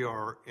 as we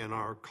are in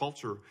our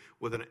culture,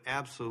 with an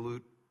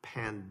absolute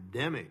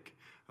pandemic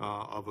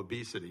of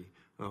obesity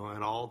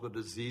and all the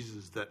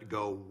diseases that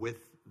go with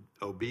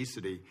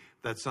obesity,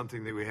 that's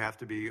something that we have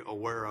to be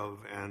aware of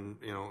and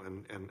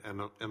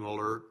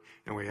alert.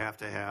 And we have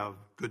to have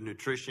good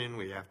nutrition.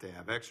 We have to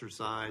have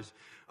exercise.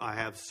 I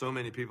have so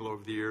many people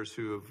over the years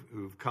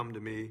who've come to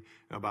me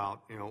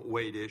about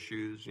weight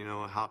issues.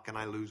 How can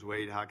I lose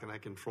weight? How can I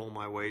control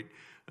my weight?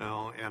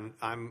 And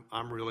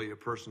I'm really a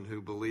person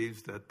who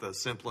believes that the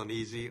simple and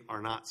easy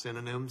are not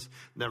synonyms.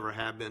 Never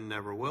have been,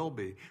 never will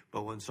be.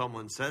 But when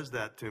someone says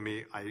that to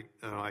me,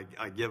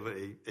 I give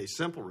a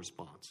simple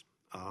response.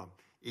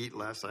 Eat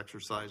less,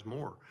 exercise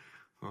more.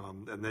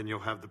 And then you'll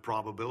have the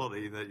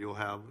probability that you'll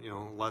have,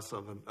 less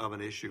of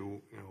an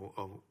issue,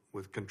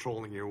 with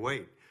controlling your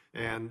weight.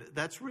 And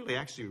that's really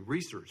actually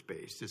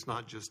research-based. It's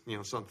not just,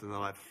 something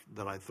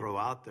that I throw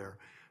out there.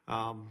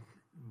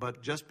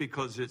 But just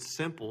because it's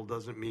simple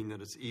doesn't mean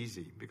that it's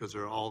easy, because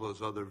there are all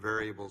those other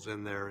variables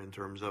in there in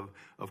terms of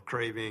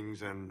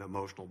cravings and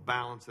emotional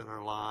balance in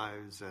our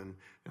lives and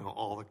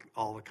all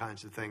the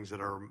kinds of things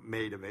that are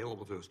made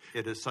available to us.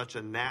 It is such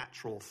a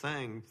natural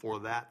thing for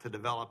that to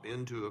develop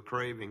into a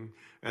craving,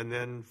 and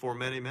then for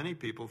many, many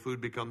people,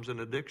 food becomes an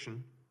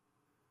addiction.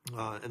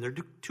 And there are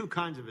two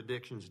kinds of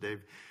addictions,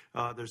 Dave.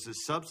 There's a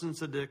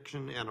substance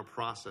addiction and a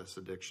process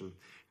addiction.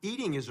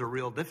 Eating is a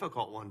real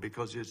difficult one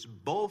because it's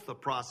both a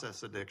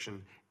process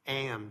addiction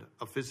and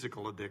a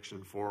physical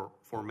addiction for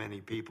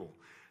many people.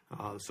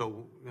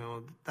 So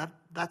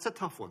that's a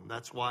tough one.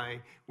 That's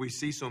why we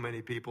see so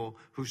many people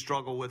who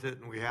struggle with it,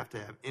 and we have to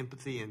have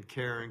empathy and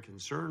care and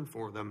concern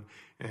for them.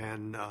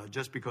 And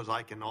just because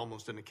I can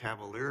almost in a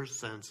cavalier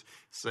sense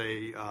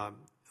say,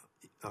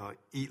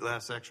 eat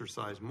less,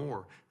 exercise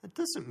more, that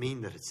doesn't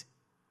mean that it's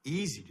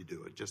easy to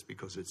do it just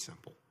because it's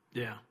simple.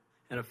 Yeah,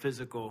 and a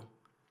physical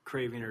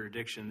craving or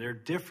addiction. They're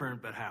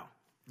different, but how?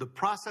 The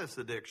process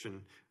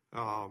addiction,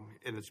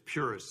 in its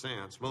purest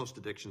sense, most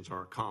addictions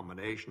are a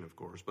combination, of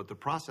course, but the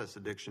process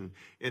addiction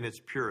in its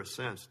purest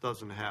sense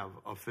doesn't have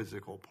a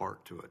physical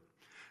part to it.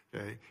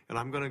 Okay, and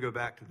I'm going to go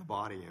back to the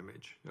body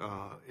image,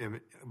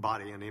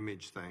 body and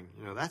image thing.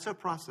 That's a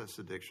process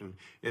addiction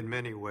in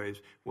many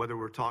ways, whether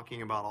we're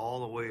talking about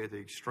all the way at the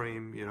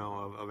extreme,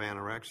 of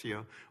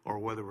anorexia, or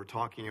whether we're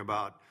talking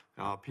about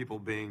people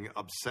being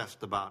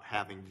obsessed about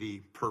having the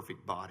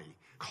perfect body.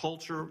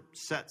 Culture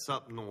sets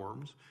up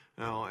norms,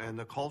 and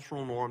the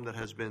cultural norm that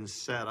has been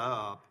set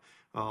up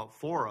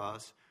for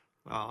us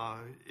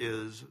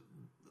is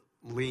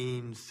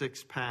lean,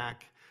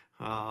 six-pack,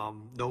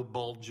 no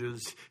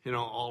bulges,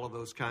 all of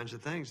those kinds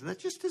of things. And that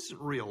just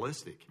isn't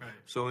realistic. Right.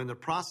 So in the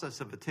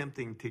process of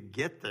attempting to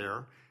get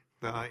there,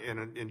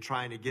 in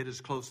trying to get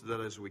as close to that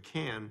as we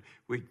can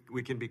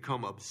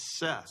become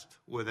obsessed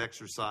with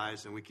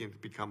exercise, and we can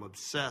become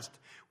obsessed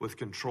with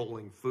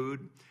controlling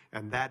food.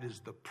 And that is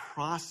the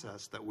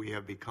process that we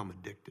have become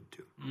addicted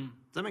to. Does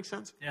that make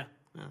sense? Yeah.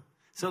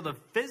 So the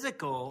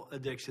physical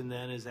addiction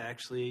then is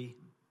actually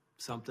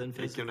something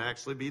physical. It can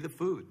actually be the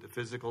food.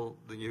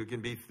 You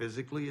can be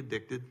physically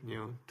addicted,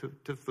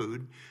 to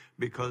food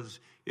because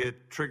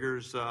it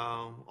triggers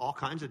all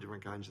kinds of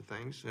different kinds of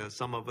things.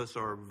 Some of us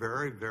are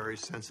very, very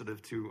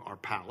sensitive to our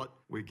palate.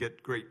 We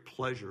get great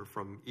pleasure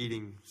from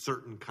eating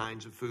certain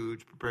kinds of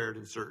foods prepared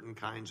in certain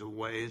kinds of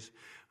ways.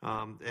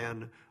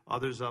 And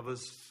others of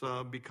us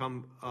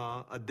become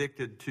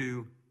addicted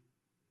to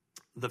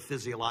the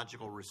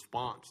physiological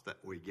response that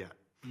we get.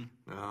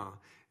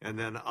 And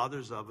then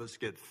others of us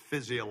get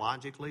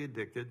physiologically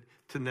addicted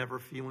to never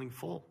feeling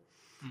full.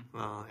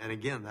 And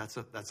again, that's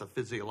a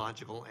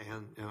physiological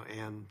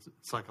and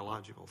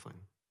psychological thing.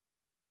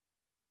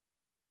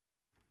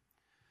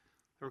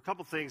 There were a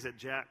couple things that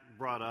Jack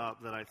brought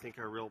up that I think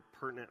are real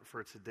pertinent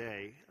for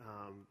today.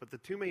 But the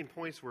two main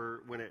points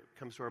were when it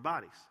comes to our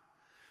bodies.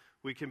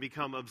 We can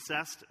become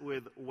obsessed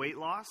with weight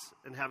loss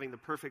and having the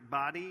perfect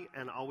body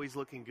and always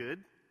looking good.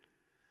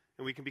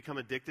 and we can become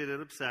addicted and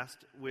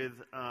obsessed with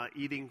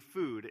eating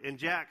food. And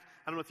Jack,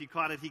 I don't know if you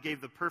caught it, he gave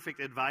the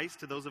perfect advice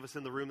to those of us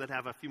in the room that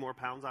have a few more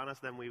pounds on us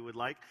than we would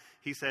like.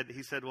 He said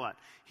what?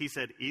 He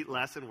said, eat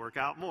less and work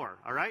out more.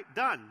 All right,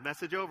 done.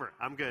 Message over.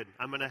 I'm good.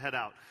 I'm going to head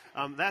out.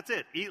 That's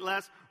it. Eat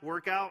less,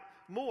 work out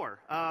more.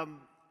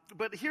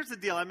 But here's the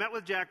deal. I met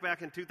with Jack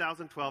back in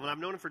 2012, and I've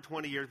known him for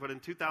 20 years, but in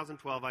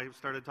 2012, I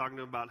started talking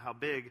to him about how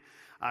big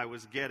I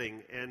was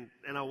getting. And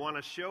I want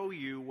to show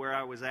you where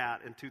I was at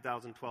in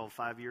 2012,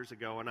 5 years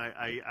ago. And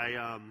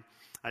I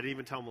didn't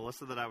even tell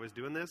Melissa that I was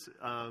doing this,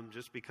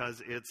 just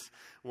because it's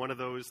one of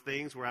those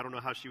things where I don't know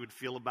how she would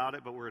feel about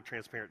it, but we're a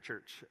transparent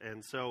church.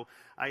 And so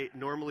I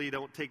normally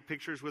don't take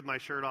pictures with my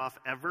shirt off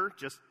ever,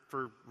 just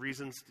for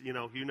reasons, you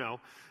know.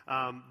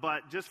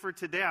 But just for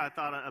today, I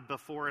thought a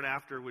before and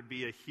after would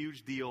be a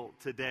huge deal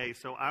today.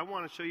 So I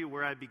want to show you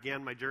where I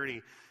began my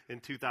journey in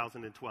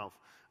 2012.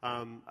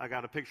 I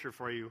got a picture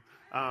for you.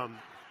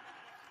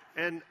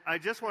 And I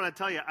just want to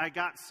tell you, I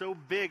got so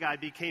big, I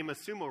became a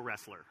sumo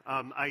wrestler.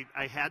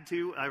 I had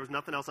to. There was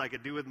nothing else I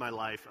could do with my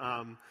life.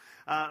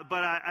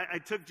 But I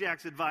took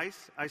Jack's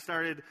advice. I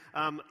started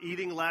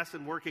eating less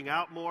and working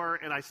out more,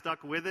 and I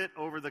stuck with it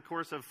over the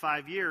course of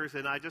 5 years.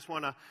 And I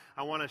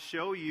want to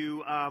show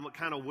you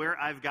kind of where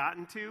I've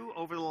gotten to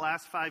over the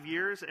last 5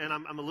 years. And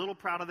I'm a little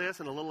proud of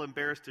this and a little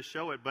embarrassed to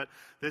show it, but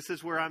this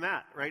is where I'm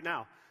at right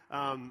now.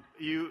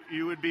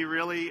 You would be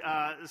really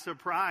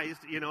surprised,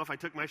 if I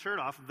took my shirt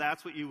off.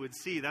 That's what you would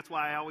see. That's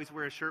why I always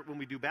wear a shirt when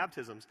we do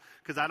baptisms,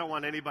 because I don't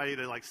want anybody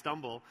to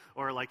stumble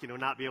or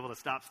not be able to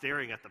stop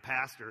staring at the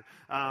pastor.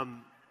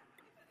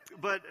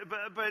 But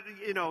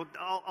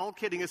all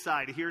kidding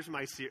aside, here's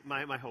my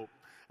hope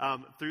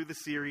through the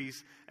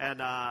series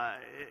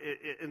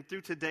and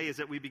through today is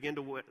that we begin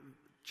to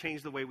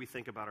change the way we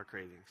think about our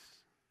cravings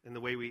and the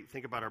way we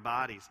think about our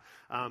bodies,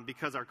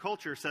 because our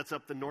culture sets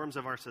up the norms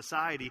of our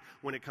society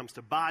when it comes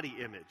to body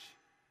image.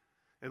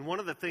 And one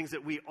of the things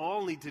that we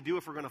all need to do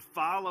if we're going to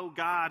follow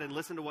God and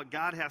listen to what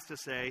God has to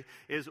say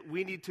is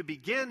we need to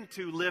begin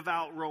to live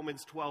out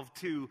Romans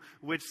 12:2,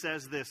 which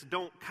says this: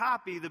 don't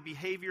copy the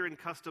behavior and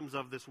customs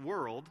of this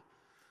world,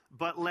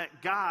 but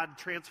let God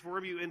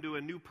transform you into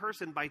a new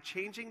person by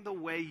changing the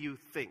way you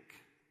think.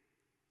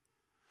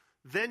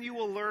 Then you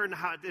will learn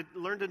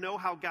to know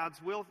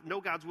God's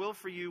will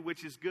for you,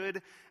 which is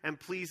good and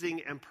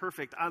pleasing and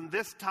perfect. On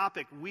this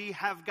topic, we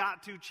have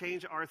got to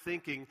change our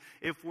thinking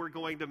if we're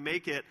going to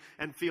make it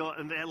and feel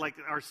like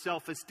our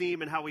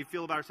self-esteem and how we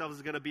feel about ourselves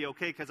is going to be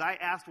okay. Because I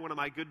asked one of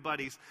my good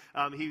buddies,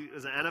 he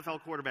was an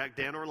NFL quarterback,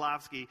 Dan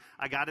Orlovsky.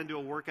 I got into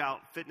a workout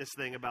fitness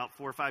thing about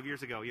 4 or 5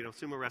 years ago,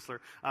 sumo wrestler.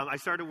 I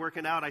started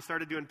working out. I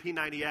started doing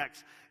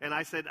P90X. And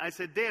I said,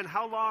 Dan,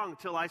 how long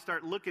till I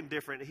start looking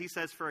different? He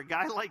says, for a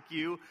guy like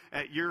you,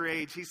 at your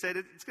age, he said,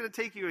 it's going to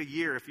take you a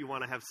year if you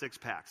want to have 6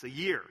 packs, a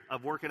year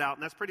of working out,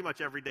 and that's pretty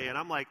much every day. And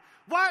I'm like,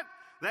 what?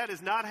 That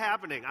is not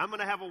happening. I'm going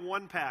to have a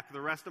 1-pack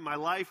the rest of my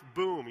life.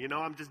 Boom.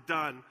 I'm just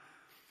done.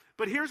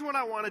 But here's what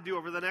I want to do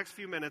over the next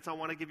few minutes. I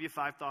want to give you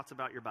 5 thoughts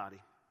about your body.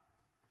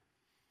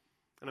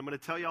 And I'm going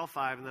to tell you all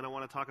 5, and then I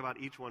want to talk about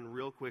each one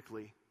real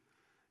quickly.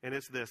 And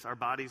it's this: our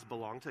bodies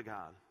belong to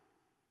God.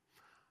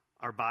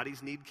 Our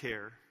bodies need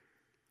care.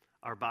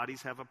 Our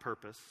bodies have a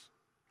purpose.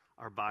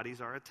 Our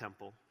bodies are a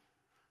temple.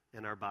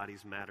 And our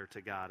bodies matter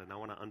to God. And I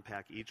want to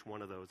unpack each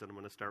one of those. And I'm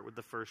going to start with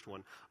the first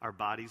one. Our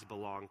bodies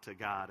belong to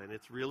God. And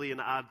it's really an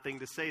odd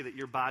thing to say that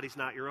your body's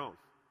not your own.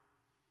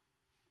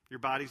 Your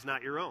body's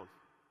not your own.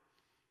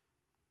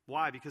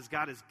 Why? Because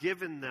God has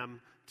given them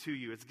to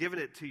you. It's given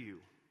it to you.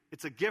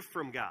 It's a gift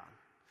from God.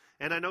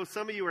 And I know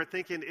some of you are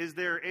thinking, is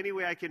there any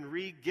way I can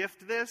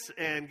re-gift this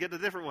and get a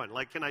different one?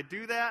 Can I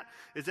do that?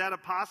 Is that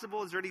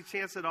possible? Is there any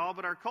chance at all?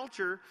 But our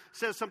culture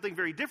says something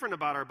very different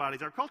about our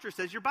bodies. Our culture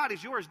says your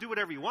body's yours. Do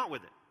whatever you want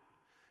with it.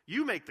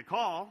 You make the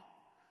call.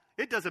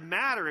 It doesn't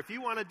matter. If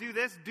you want to do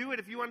this, do it.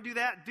 If you want to do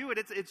that, do it.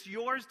 It's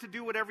yours to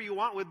do whatever you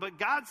want with. But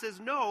God says,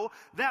 no,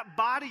 that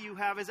body you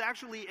have is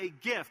actually a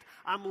gift.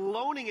 I'm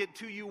loaning it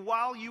to you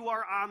while you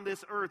are on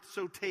this earth,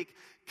 so take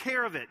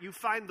care of it. You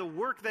find the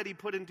work that he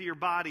put into your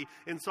body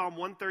in Psalm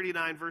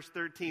 139, verse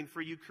 13.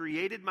 For you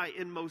created my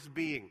inmost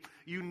being.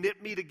 You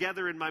knit me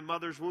together in my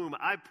mother's womb.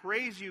 I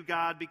praise you,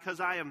 God, because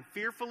I am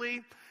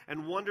fearfully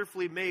and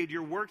wonderfully made.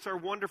 Your works are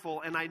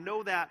wonderful, and I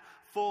know that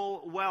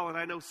full well. And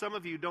I know some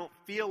of you don't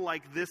feel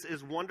like this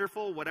is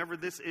wonderful, whatever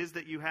this is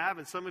that you have,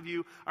 and some of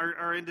you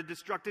are into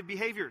destructive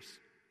behaviors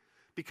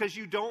because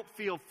you don't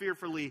feel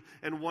fearfully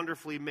and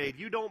wonderfully made.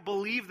 You don't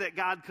believe that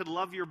God could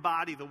love your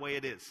body the way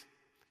it is.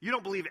 You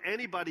don't believe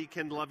anybody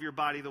can love your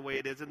body the way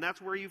it is, and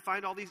that's where you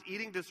find all these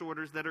eating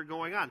disorders that are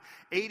going on.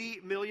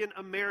 80 million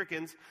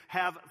Americans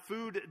have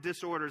food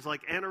disorders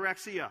like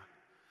anorexia,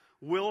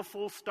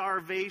 willful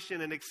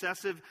starvation, and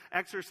excessive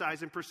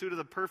exercise in pursuit of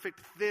the perfect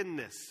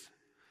thinness.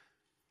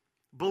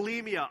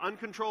 Bulimia,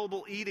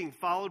 uncontrollable eating,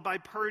 followed by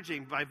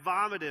purging, by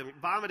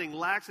vomiting,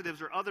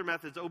 laxatives or other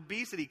methods.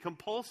 Obesity,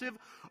 compulsive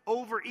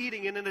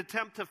overeating in an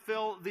attempt to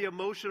fill the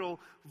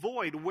emotional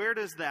void. Where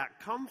does that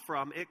come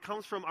from? It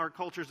comes from our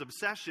culture's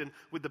obsession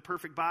with the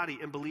perfect body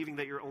and believing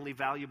that you're only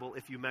valuable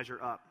if you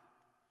measure up.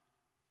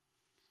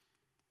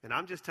 And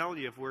I'm just telling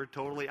you, if we're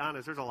totally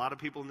honest, there's a lot of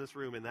people in this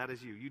room, and that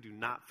is you. You do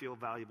not feel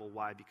valuable.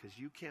 Why? Because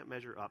you can't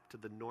measure up to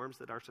the norms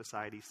that our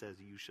society says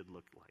you should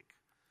look like.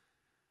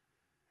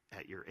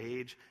 At your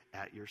age,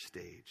 at your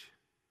stage.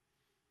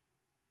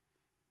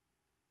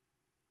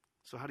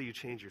 So how do you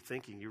change your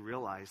thinking? You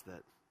realize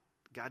that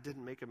God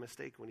didn't make a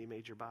mistake when he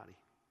made your body.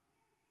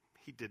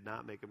 He did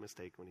not make a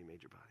mistake when he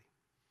made your body.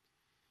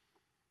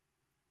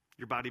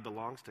 Your body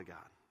belongs to God.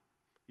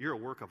 You're a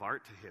work of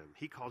art to him.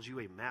 He calls you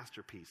a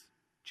masterpiece,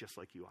 just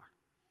like you are.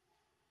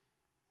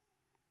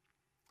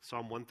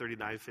 Psalm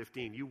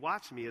 139:15. You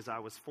watched me as I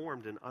was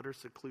formed in utter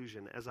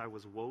seclusion, as I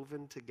was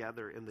woven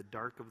together in the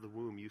dark of the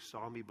womb. You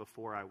saw me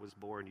before I was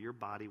born. Your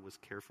body was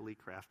carefully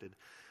crafted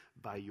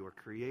by your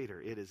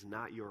Creator. It is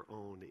not your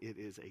own. It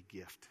is a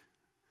gift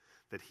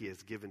that he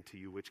has given to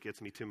you, which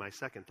gets me to my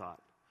second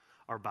thought.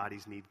 Our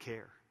bodies need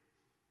care.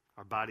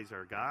 Our bodies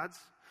are God's.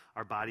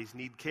 Our bodies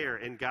need care.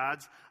 In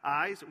God's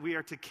eyes, we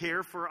are to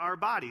care for our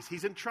bodies.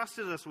 He's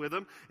entrusted us with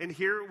them, and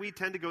here we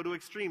tend to go to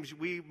extremes.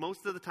 We,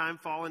 most of the time,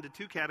 fall into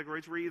two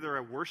categories. We're either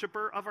a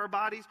worshiper of our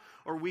bodies,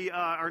 or we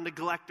are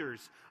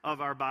neglectors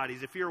of our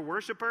bodies. If you're a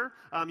worshiper,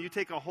 you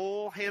take a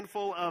whole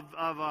handful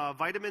of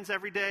vitamins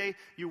every day.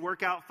 You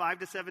work out 5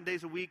 to 7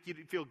 days a week. You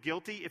feel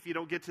guilty if you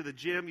don't get to the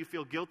gym. You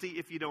feel guilty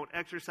if you don't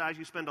exercise.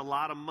 You spend a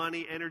lot of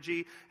money,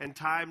 energy, and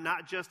time,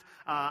 not just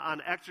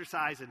on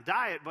exercise and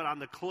diet, but on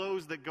the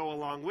clothes that go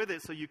along with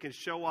it, so you can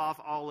show off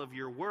all of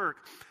your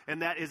work.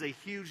 And that is a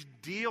huge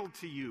deal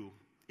to you,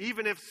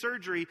 even if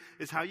surgery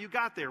is how you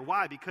got there.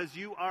 Why? Because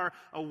you are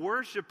a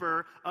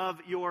worshiper of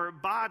your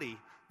body.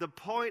 The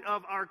point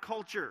of our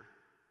culture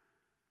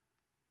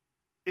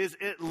is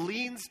it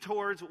leans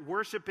towards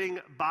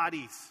worshiping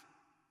bodies.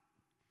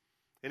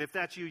 And if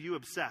that's you, you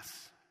obsess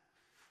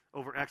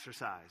over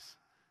exercise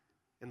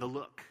and the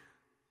look,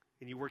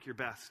 and you work your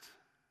best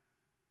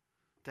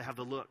to have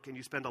the look, and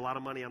you spend a lot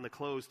of money on the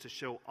clothes to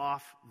show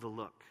off the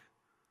look,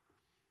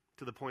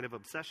 to the point of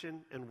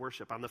obsession and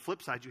worship. On the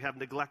flip side, you have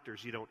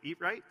neglectors. You don't eat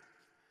right.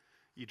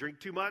 You drink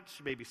too much,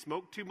 maybe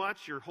smoke too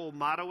much. Your whole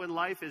motto in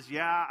life is,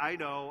 yeah, I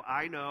know.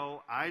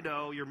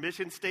 Your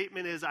mission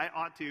statement is, I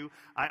ought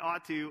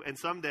to, and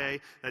someday.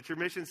 That's your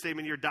mission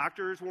statement. Your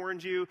doctor has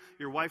warned you.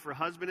 Your wife or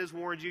husband has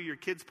warned you. Your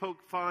kids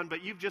poke fun,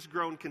 but you've just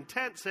grown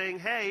content saying,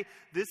 hey,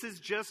 this is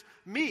just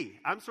me.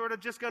 I'm sort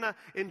of just going to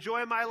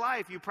enjoy my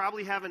life. You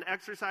probably have an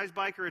exercise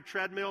bike or a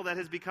treadmill that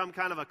has become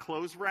kind of a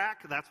clothes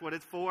rack. That's what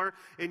it's for.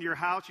 In your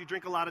house, you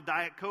drink a lot of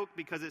Diet Coke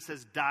because it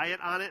says diet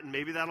on it, and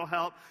maybe that'll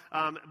help.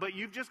 But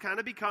you've just kind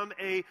of become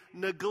a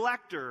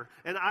neglector,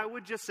 and I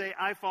would just say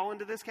I fall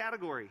into this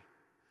category.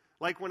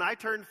 Like when I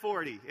turned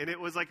 40, and it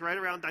was like right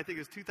around, I think it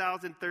was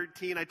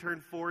 2013, I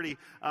turned 40,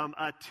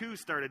 a 2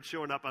 started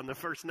showing up on the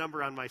first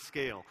number on my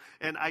scale.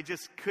 And I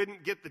just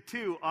couldn't get the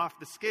 2 off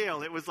the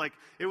scale. It was like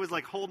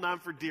holding on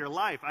for dear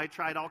life. I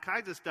tried all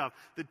kinds of stuff.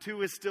 The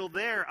 2 is still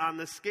there on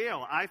the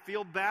scale. I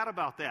feel bad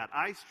about that.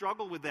 I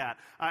struggle with that.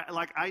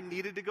 I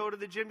needed to go to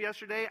the gym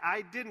yesterday.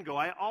 I didn't go.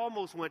 I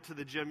almost went to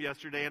the gym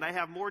yesterday, and I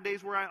have more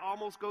days where I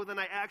almost go than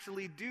I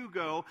actually do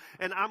go.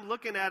 And I'm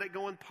looking at it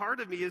going, part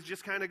of me is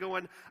just kind of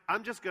going,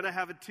 I'm just going to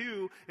have a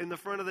 2 in the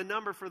front of the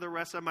number for the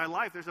rest of my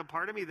life. There's a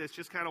part of me that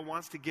just kind of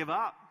wants to give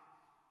up,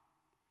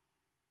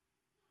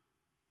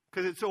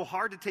 because it's so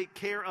hard to take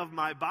care of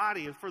my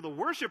body. And for the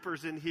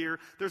worshipers in here,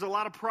 there's a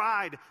lot of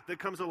pride that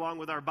comes along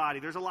with our body.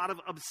 There's a lot of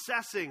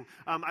obsessing.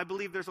 I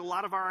believe there's a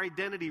lot of our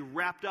identity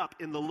wrapped up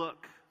in the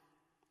look.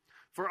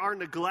 For our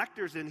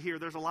neglectors in here,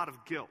 there's a lot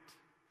of guilt,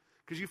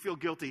 because you feel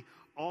guilty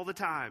all the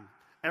time.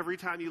 Every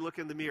time you look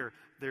in the mirror,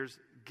 there's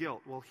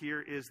guilt. Well,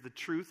 here is the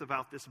truth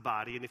about this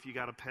body, and if you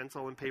got a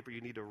pencil and paper,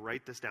 you need to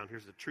write this down.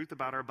 Here's the truth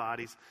about our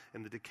bodies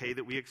and the decay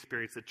that we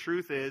experience. The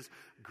truth is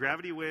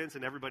gravity wins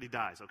and everybody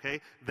dies,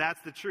 okay?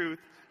 That's the truth.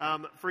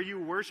 For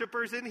you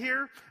worshipers in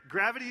here,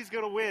 gravity is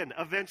going to win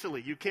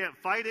eventually. You can't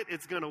fight it.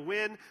 It's going to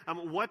win.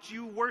 What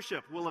you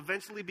worship will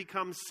eventually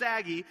become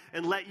saggy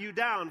and let you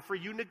down. For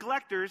you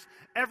neglectors,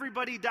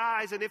 everybody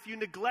dies, and if you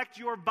neglect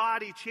your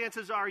body,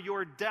 chances are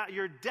your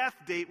death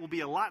date will be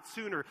a lot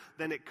sooner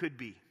than it could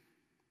be.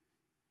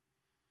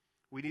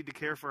 We need to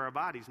care for our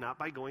bodies, not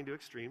by going to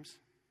extremes.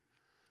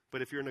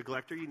 But if you're a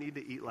neglector, you need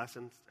to eat less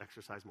and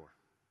exercise more.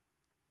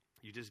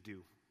 You just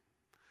do.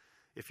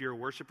 If you're a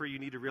worshiper, you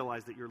need to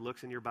realize that your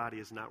looks and your body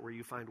is not where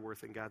you find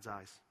worth in God's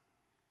eyes.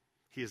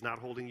 He is not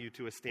holding you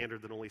to a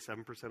standard that only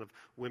 7% of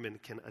women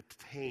can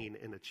attain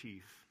and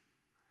achieve.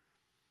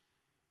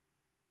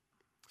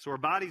 So our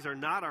bodies are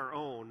not our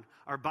own.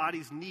 Our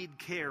bodies need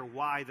care.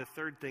 Why? The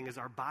third thing is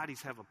our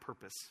bodies have a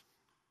purpose.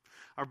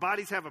 Our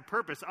bodies have a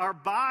purpose. Our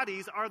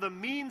bodies are the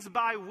means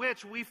by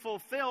which we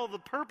fulfill the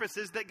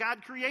purposes that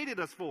God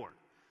created us for.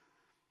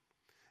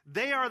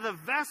 They are the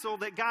vessel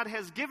that God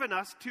has given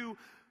us to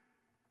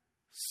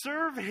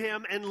serve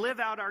Him and live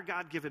out our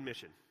God-given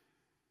mission.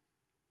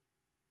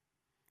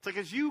 It's like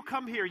as you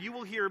come here, you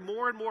will hear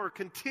more and more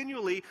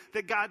continually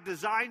that God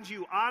designed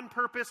you on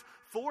purpose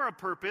for a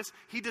purpose.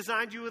 He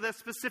designed you with a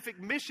specific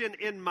mission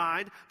in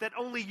mind that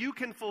only you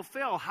can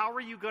fulfill. How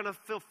are you going to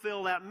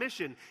fulfill that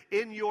mission?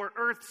 In your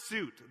earth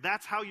suit.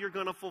 That's how you're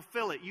going to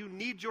fulfill it. You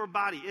need your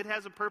body. It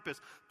has a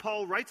purpose.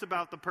 Paul writes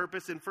about the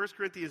purpose in 1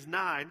 Corinthians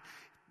 9,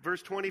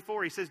 verse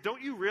 24. He says,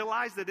 don't you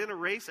realize that in a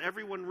race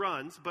everyone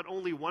runs, but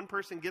only one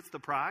person gets the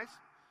prize?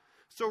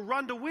 So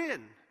run to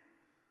win.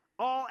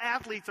 All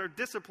athletes are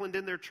disciplined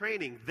in their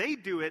training. They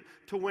do it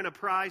to win a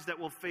prize that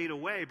will fade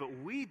away, but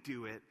we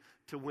do it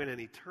to win an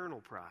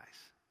eternal prize.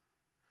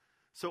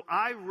 So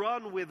I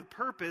run with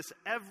purpose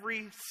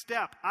every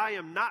step. I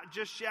am not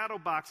just shadow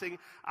boxing.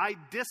 I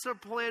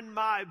discipline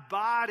my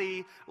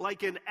body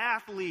like an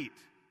athlete,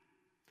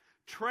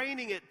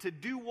 training it to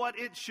do what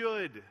it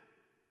should.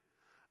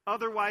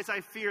 Otherwise,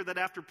 I fear that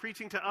after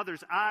preaching to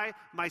others, I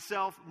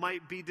myself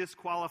might be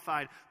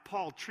disqualified.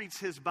 Paul treats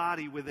his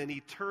body with an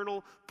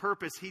eternal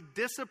purpose. He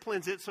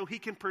disciplines it so he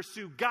can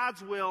pursue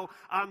God's will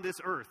on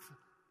this earth.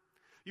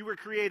 You were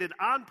created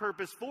on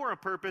purpose for a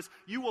purpose.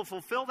 You will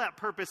fulfill that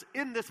purpose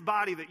in this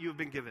body that you have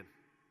been given.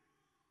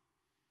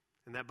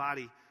 And that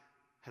body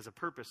has a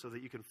purpose so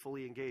that you can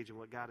fully engage in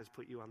what God has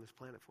put you on this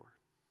planet for.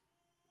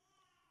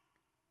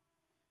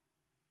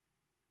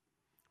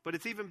 But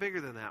it's even bigger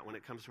than that when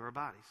it comes to our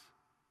bodies.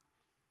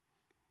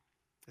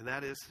 And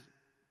that is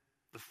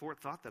the fourth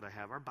thought that I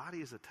have. Our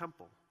body is a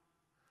temple.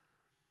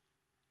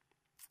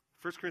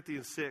 1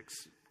 Corinthians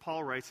 6,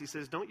 Paul writes, he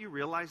says, don't you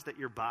realize that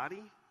your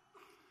body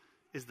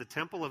is the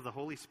temple of the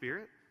Holy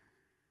Spirit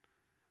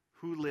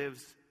who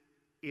lives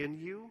in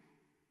you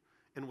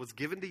and was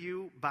given to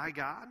you by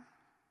God?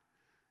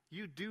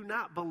 You do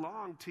not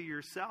belong to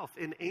yourself.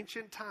 In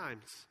ancient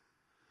times,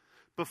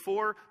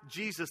 before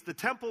Jesus, the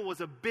temple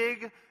was a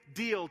big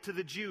deal to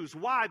the Jews.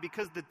 Why?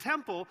 Because the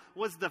temple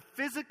was the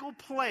physical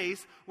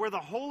place where the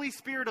Holy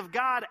Spirit of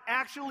God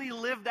actually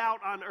lived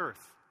out on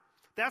earth.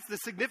 That's the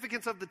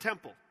significance of the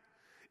temple.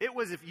 It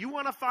was, if you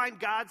want to find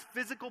God's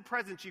physical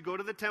presence, you go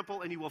to the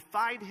temple and you will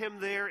find him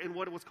there in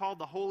what was called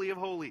the Holy of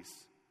Holies.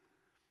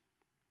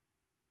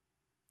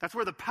 That's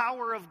where the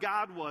power of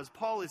God was.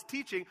 Paul is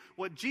teaching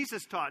what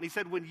Jesus taught. And he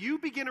said, when you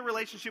begin a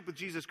relationship with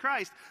Jesus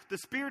Christ, the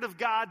Spirit of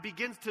God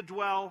begins to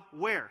dwell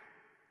where?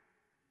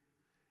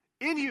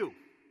 In you.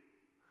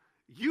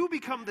 You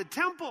become the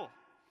temple.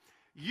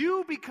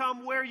 You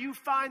become where you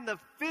find the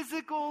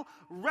physical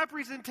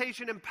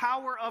representation and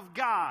power of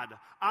God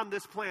on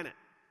this planet.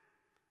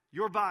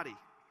 Your body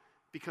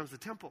becomes the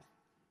temple.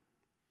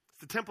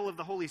 It's the temple of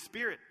the Holy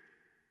Spirit.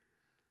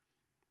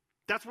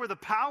 That's where the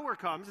power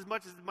comes, as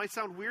much as it might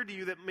sound weird to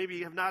you that maybe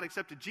you have not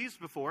accepted Jesus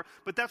before,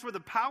 but that's where the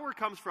power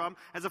comes from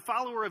as a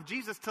follower of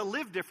Jesus to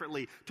live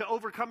differently, to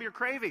overcome your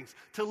cravings,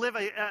 to live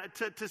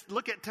to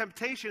look at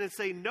temptation and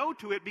say no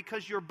to it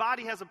because your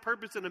body has a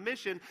purpose and a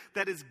mission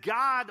that is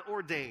God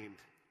ordained.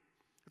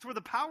 That's where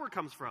the power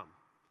comes from.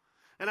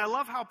 And I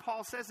love how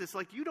Paul says this,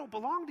 like you don't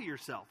belong to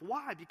yourself.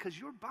 Why? Because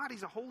your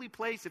body's a holy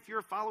place if you're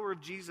a follower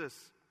of Jesus.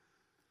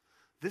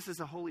 This is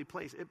a holy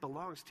place. It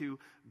belongs to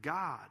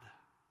God.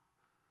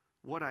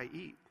 What I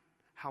eat,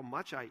 how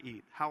much I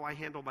eat, how I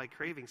handle my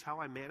cravings,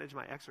 how I manage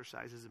my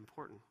exercise is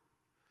important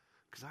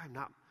because I'm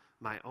not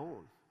my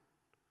own.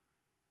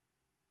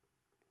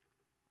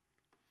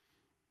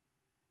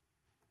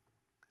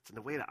 It's a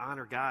way to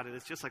honor God, and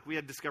it's just like we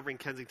had Discovering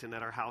Kensington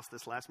at our house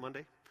this last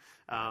Monday,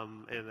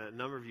 and a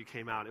number of you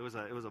came out. It was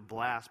a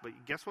blast, but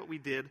guess what we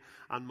did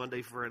on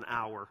Monday for an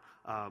hour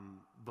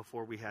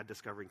before we had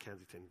Discovering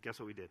Kensington? Guess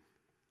what we did?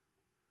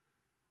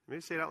 Let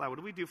me say it out loud. What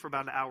did we do for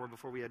about an hour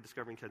before we had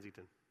Discovering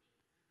Kensington?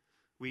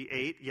 We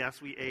ate.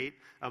 Yes, we ate.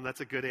 That's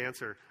a good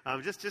answer.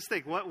 Just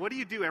think, what do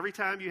you do every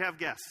time you have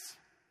guests?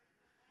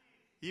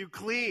 You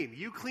clean.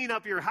 You clean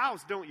up your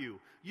house, don't you?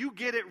 You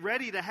get it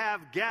ready to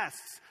have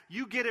guests.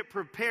 You get it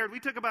prepared.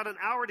 We took about an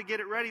hour to get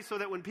it ready so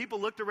that when people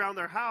looked around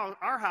our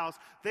house,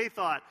 they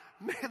thought,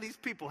 man, these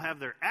people have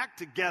their act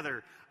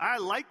together. I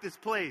like this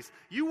place.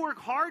 You work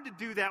hard to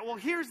do that. Well,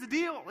 here's the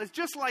deal. It's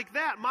just like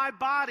that. My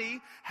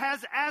body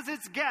has as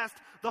its guest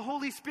the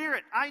Holy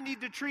Spirit. I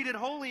need to treat it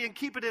holy and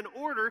keep it in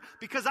order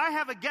because I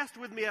have a guest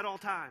with me at all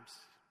times.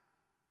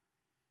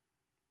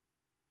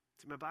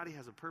 See, my body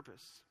has a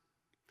purpose.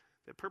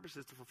 That purpose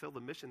is to fulfill the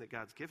mission that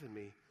God's given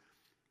me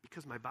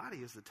because my body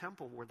is the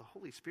temple where the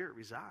Holy Spirit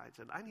resides.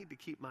 And I need to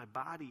keep my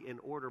body in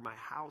order, my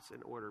house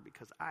in order,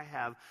 because I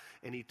have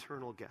an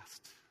eternal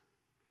guest.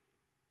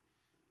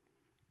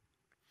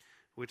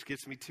 Which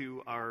gets me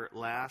to our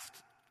last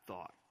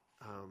thought.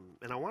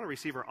 And I want to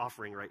receive our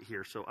offering right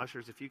here. So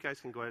ushers, if you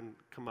guys can go ahead and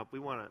come up. We're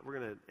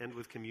going to end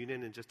with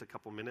communion in just a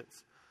couple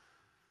minutes.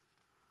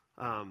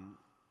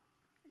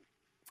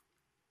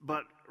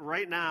 But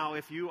right now,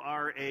 if you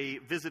are a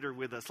visitor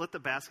with us, let the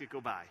basket go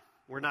by.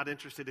 We're not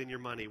interested in your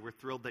money. We're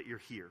thrilled that you're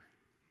here.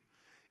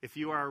 If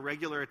you are a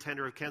regular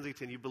attender of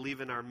Kensington, you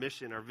believe in our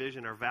mission, our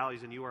vision, our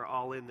values, and you are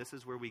all in, this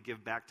is where we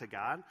give back to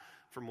God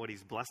from what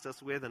he's blessed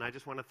us with. And I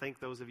just want to thank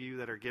those of you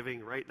that are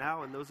giving right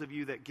now and those of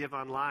you that give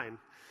online.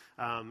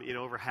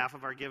 Over half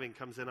of our giving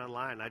comes in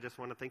online. I just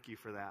want to thank you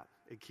for that.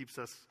 It keeps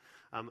us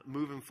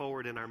moving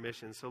forward in our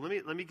mission. So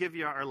let me give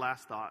you our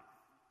last thought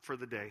for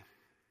the day.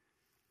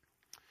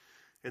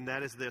 And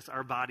that is this: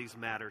 our bodies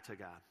matter to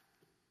God.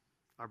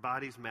 Our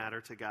bodies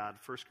matter to God.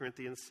 1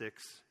 Corinthians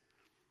 6,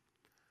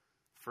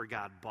 for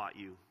God bought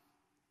you.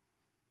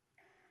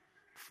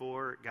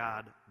 For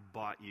God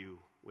bought you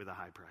with a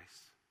high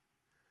price.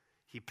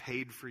 He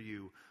paid for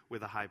you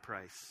with a high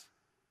price.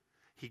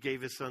 He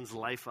gave his son's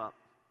life up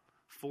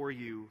for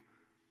you,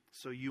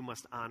 so you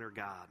must honor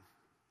God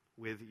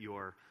with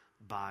your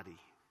body.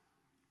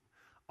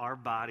 Our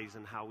bodies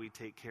and how we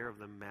take care of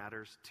them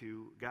matters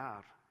to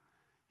God.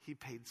 He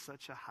paid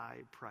such a high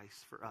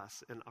price for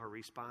us, and our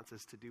response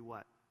is to do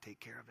what? Take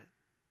care of it.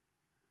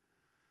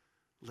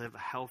 Live a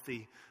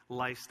healthy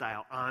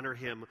lifestyle. Honor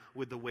him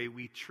with the way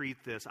we treat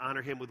this.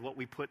 Honor him with what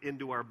we put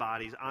into our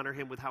bodies. Honor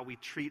him with how we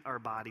treat our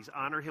bodies.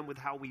 Honor him with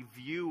how we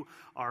view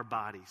our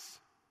bodies.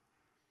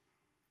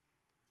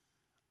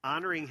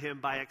 Honoring him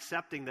by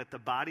accepting that the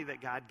body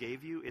that God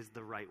gave you is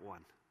the right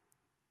one.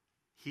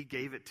 He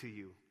gave it to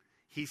you.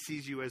 He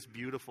sees you as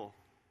beautiful.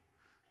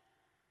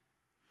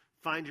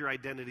 Find your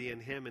identity in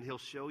him, and he'll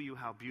show you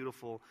how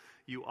beautiful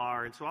you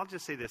are. And so I'll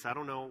just say this: I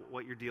don't know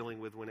what you're dealing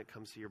with when it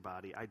comes to your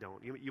body. I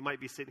don't. You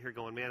might be sitting here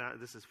going, "Man,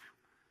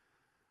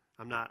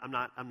 I'm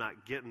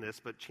not getting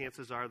this." But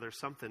chances are there's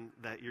something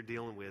that you're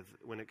dealing with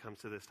when it comes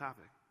to this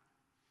topic.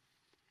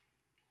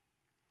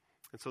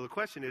 And so the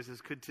question is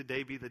could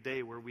today be the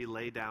day where we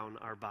lay down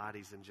our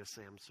bodies and just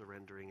say, "I'm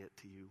surrendering it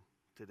to you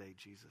today,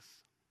 Jesus.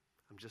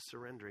 I'm just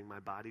surrendering.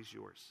 My body's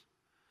yours.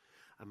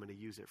 I'm going to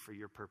use it for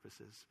your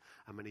purposes.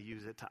 I'm going to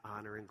use it to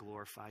honor and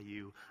glorify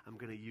you. I'm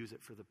going to use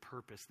it for the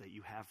purpose that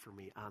you have for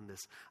me on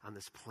this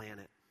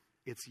planet.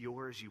 It's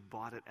yours. You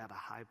bought it at a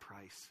high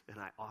price, and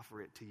I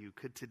offer it to you."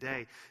 Could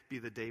today be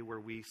the day where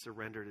we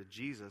surrender to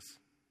Jesus?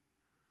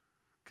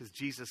 Because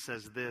Jesus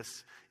says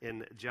this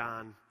in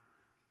John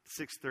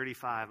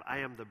 6:35, "I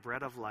am the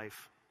bread of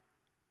life.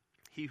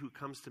 He who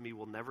comes to me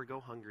will never go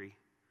hungry,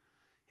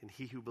 and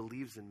he who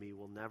believes in me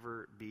will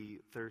never be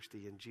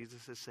thirsty." And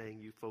Jesus is saying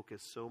you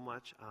focus so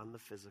much on the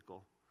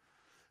physical,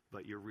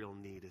 but your real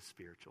need is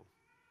spiritual.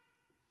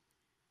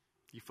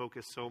 You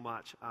focus so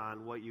much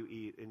on what you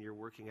eat, and you're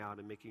working out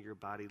and making your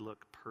body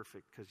look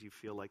perfect because you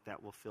feel like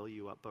that will fill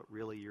you up, but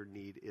really your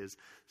need is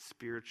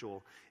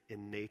spiritual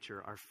in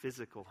nature. Our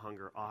physical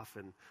hunger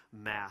often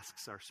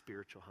masks our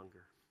spiritual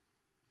hunger.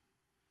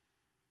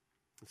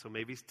 And so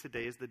maybe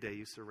today is the day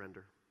you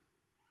surrender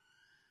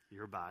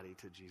your body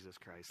to Jesus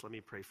Christ. Let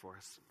me pray for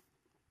us.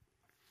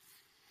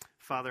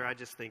 Father, I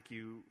just thank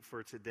you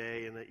for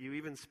today, and that you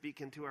even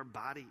speak into our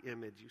body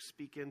image. You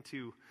speak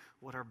into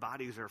what our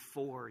bodies are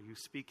for. You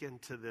speak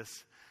into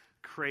this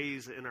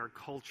craze in our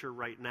culture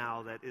right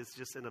now that is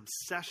just an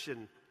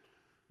obsession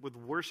with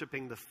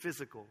worshiping the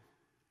physical.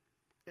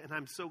 And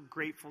I'm so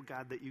grateful,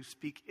 God, that you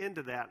speak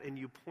into that and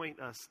you point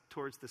us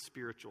towards the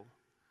spiritual.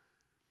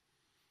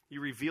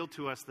 You reveal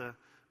to us the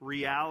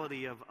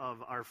reality of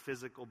our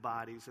physical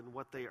bodies and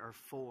what they are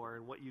for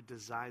and what you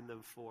designed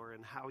them for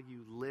and how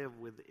you live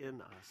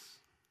within us.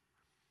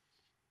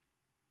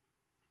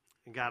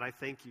 And God, I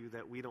thank you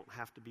that we don't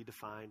have to be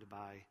defined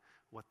by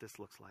what this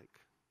looks like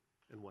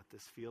and what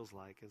this feels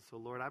like. And so,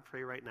 Lord, I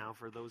pray right now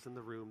for those in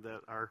the room that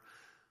are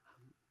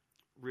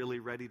really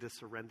ready to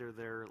surrender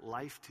their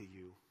life to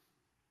you.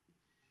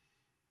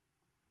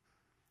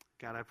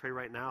 God, I pray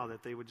right now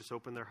that they would just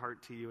open their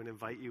heart to you and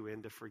invite you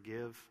in to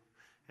forgive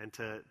and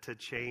to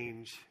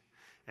change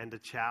and to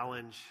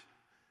challenge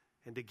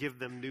and to give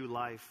them new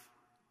life.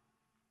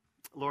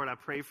 Lord, I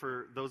pray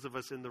for those of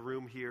us in the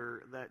room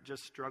here that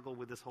just struggle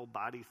with this whole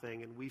body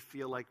thing, and we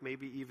feel like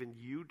maybe even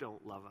you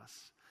don't love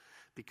us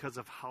because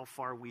of how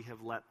far we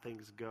have let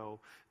things go.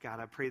 God,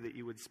 I pray that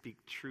you would speak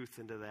truth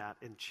into that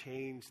and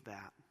change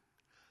that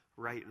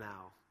right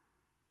now,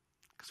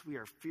 because we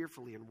are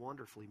fearfully and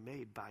wonderfully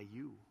made by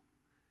you.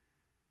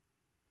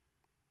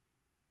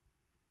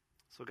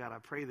 So God, I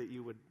pray that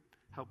you would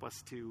help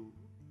us to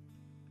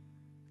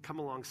come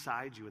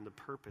alongside you in the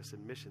purpose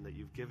and mission that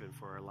you've given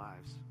for our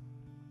lives.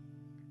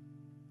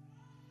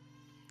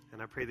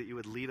 And I pray that you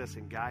would lead us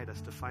and guide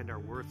us to find our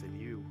worth in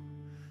you,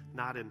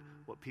 not in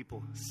what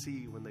people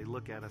see when they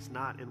look at us,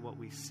 not in what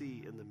we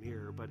see in the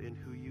mirror, but in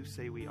who you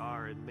say we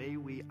are. And may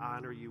we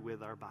honor you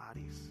with our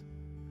bodies,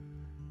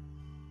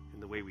 in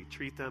the way we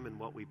treat them and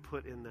what we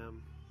put in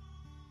them,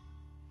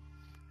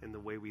 in the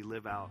way we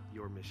live out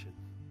your mission.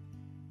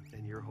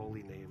 In your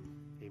holy name,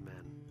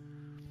 amen.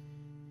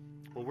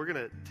 Well, we're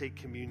going to take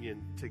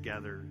communion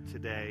together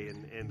today,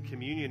 and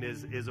communion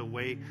is a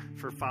way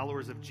for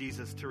followers of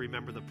Jesus to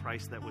remember the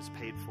price that was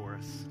paid for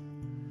us.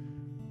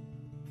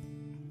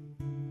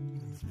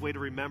 It's a way to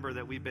remember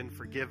that we've been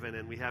forgiven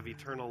and we have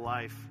eternal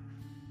life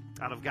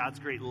out of God's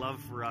great love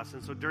for us.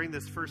 And so during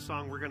this first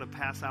song, we're going to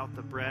pass out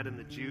the bread and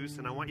the juice,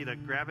 and I want you to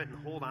grab it and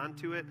hold on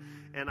to it.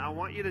 And I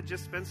want you to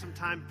just spend some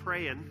time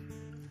praying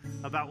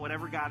about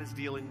whatever God is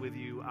dealing with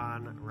you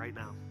on right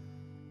now.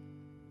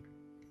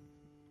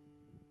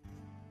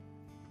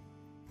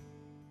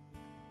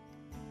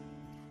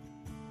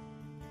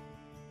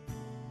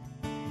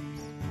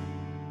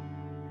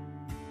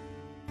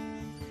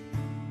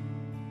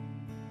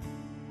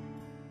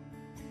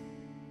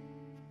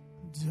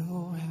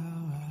 Oh,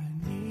 how I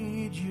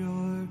need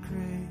your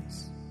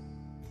grace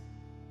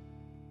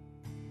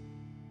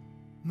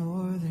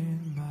more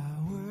than my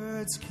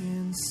words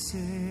can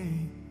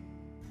say.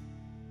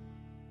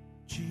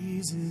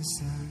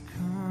 Jesus, I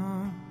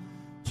come.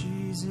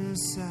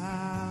 Jesus,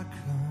 I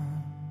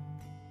come.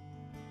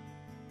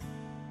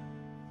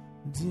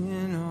 And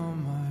in all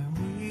my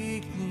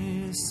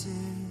weaknesses,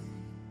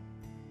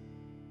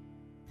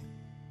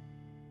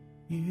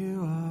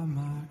 you are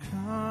my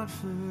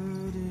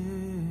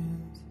confidence.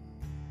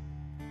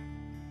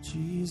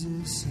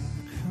 Jesus, I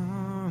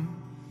come.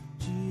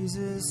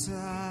 Jesus,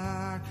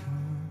 I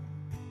come.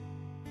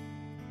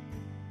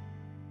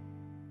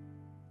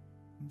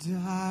 And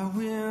I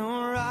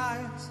will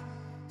rise,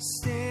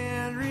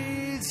 stand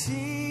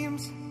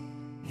redeemed,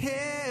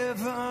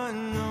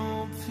 heaven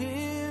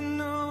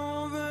open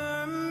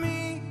over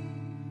me,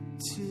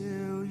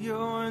 to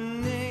your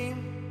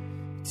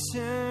name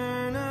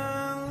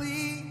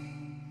eternally,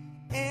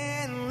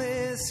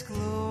 endless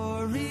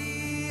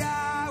glory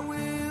I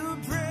will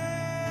pray.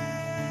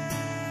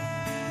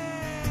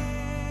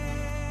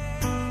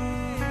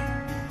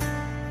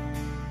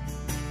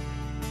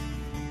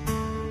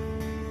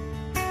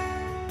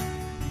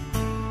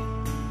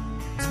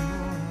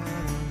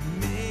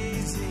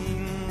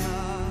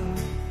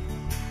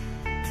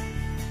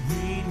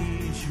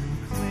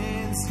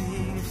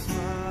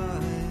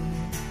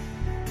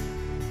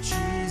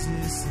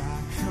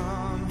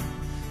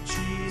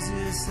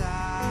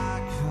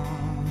 I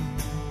come,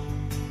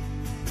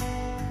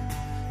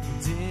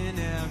 and in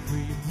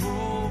every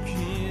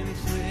broken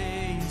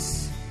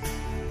place,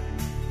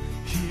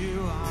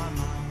 you are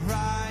my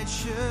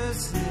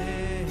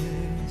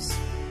righteousness.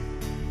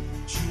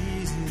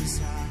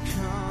 Jesus, I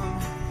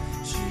come.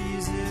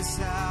 Jesus,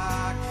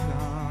 I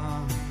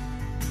come.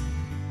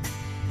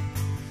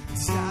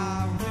 And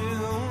I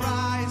will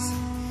rise,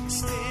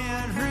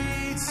 stand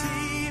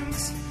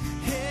redeemed,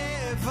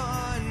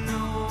 heaven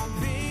open.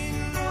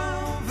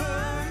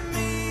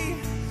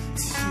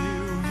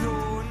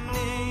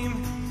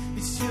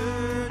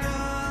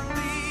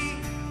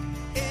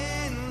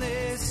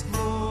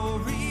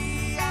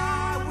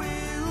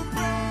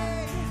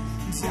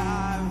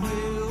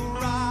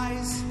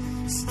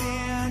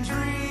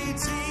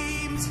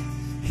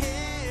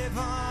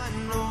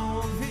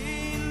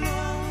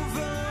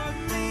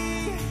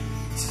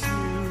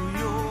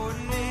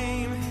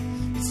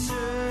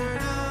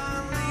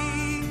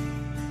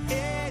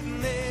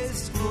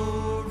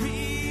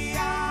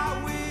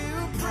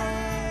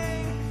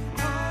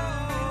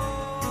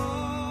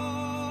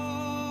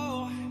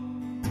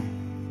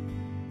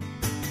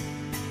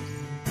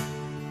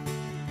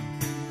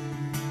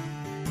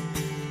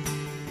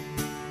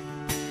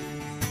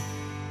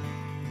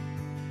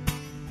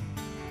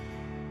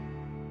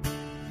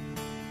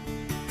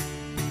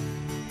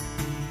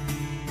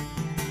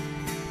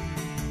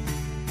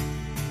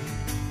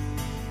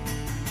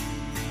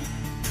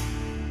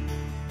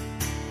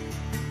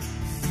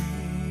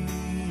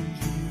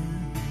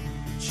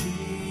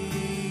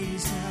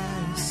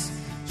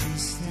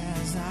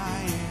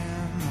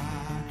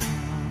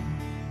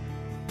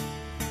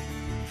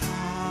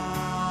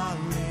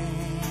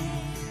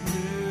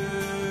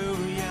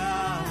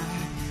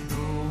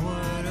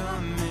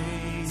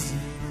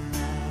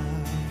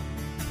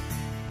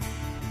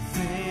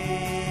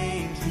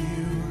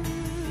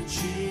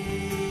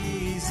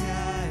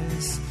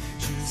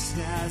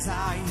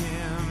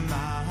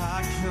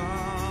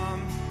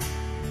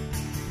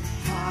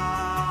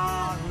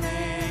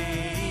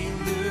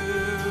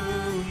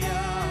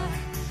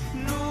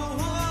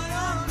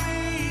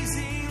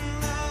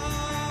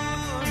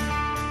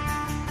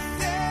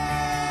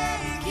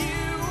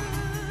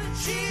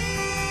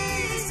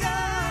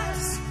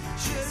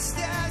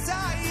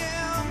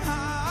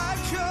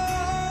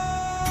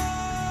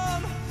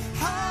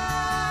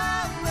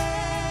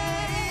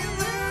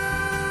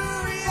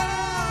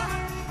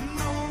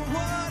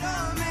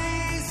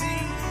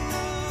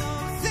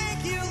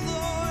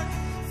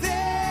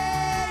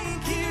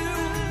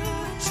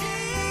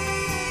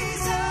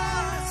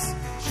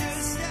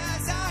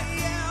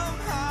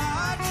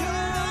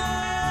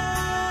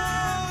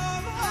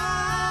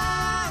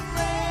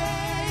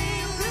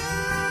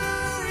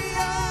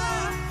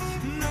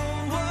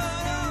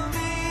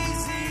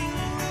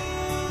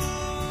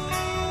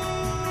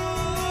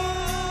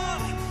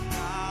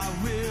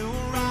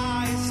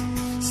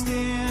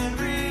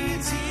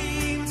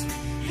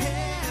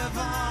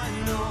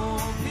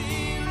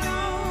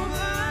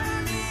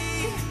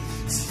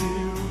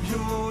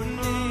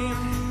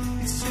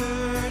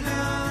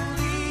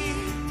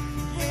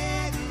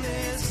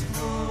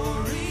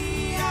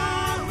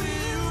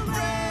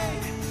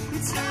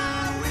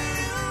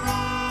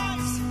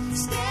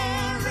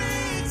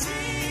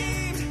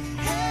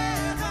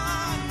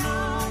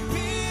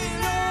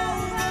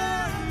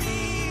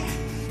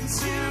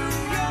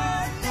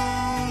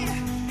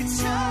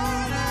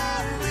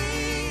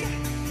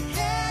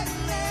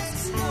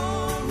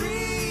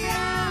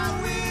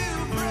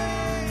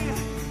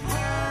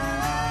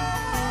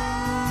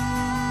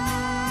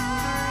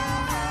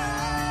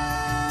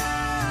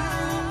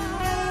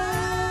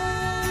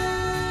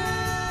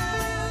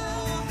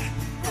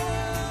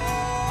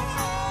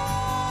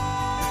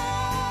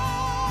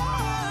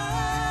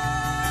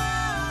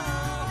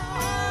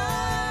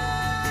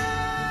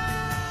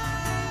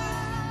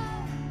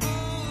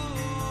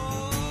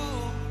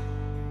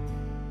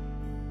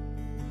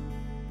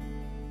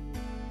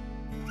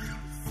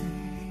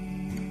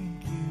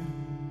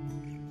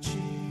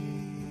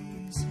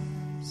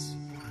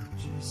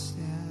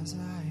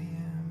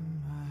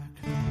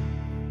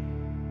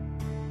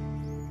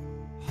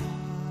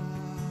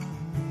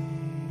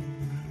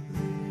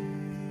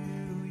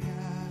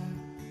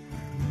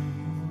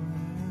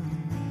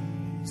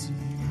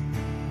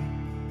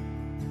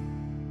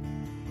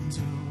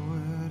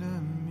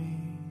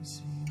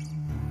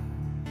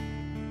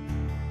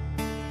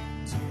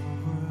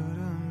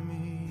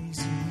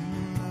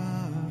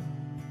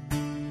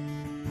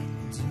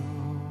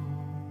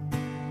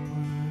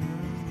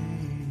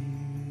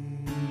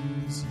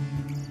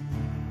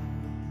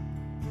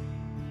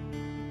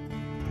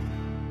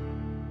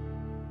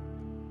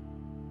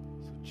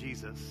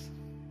 Jesus,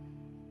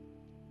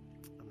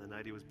 on the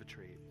night he was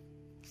betrayed,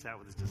 sat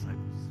with his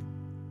disciples.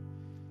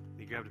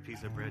 He grabbed a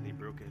piece of bread and he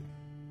broke it.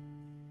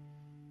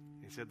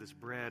 He said, "This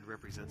bread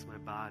represents my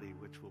body,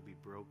 which will be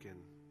broken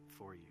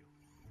for you."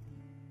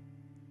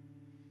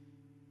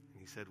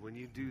 And he said, "When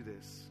you do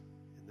this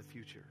in the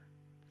future,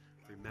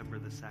 remember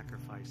the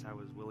sacrifice I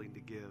was willing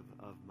to give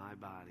of my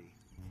body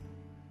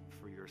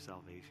for your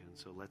salvation."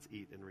 So let's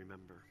eat and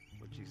remember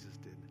what Jesus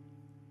did.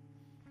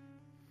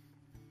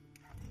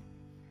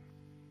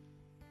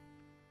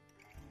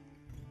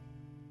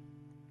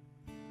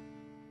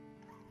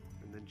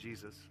 And then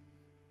Jesus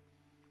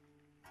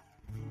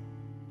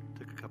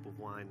took a cup of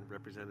wine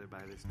represented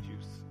by this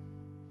juice.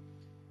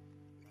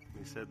 And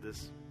he said,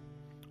 "This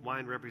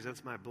wine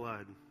represents my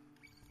blood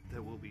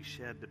that will be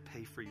shed to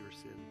pay for your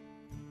sin,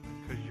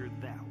 because you're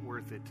that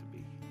worth it to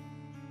me."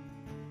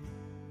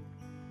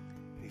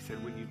 And he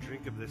said, "When you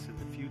drink of this in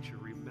the future,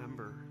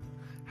 remember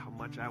how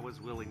much I was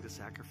willing to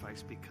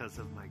sacrifice because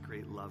of my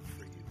great love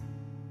for you."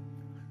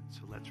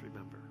 So let's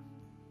remember.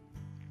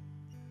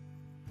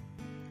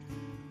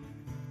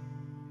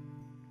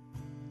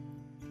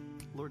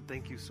 Lord,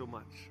 thank you so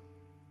much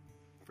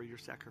for your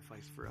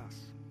sacrifice for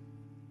us.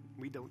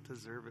 We don't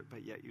deserve it,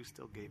 but yet you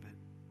still gave it.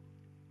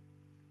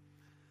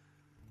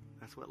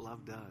 That's what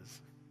love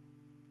does.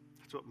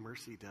 That's what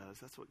mercy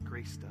does. That's what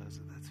grace does,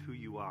 and that's who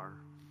you are.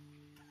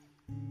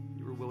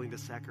 You were willing to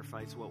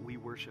sacrifice what we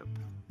worship,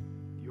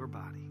 your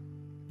body,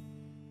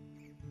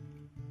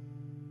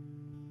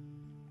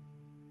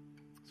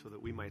 so that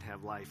we might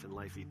have life and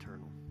life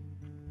eternal.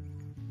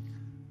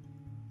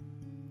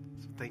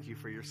 So thank you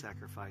for your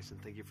sacrifice,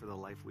 and thank you for the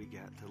life we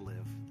get to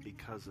live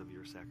because of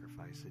your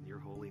sacrifice. In your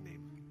holy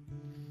name,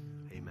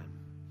 amen.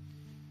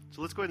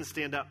 So let's go ahead and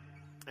stand up,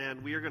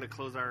 and we are going to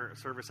close our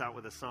service out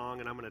with a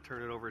song, and I'm going to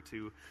turn it over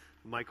to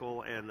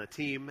Michael and the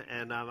team.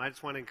 And I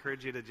just want to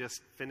encourage you to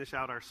just finish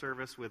out our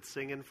service with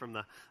singing from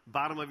the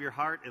bottom of your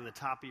heart and the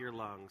top of your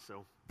lungs.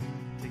 So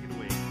take it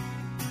away.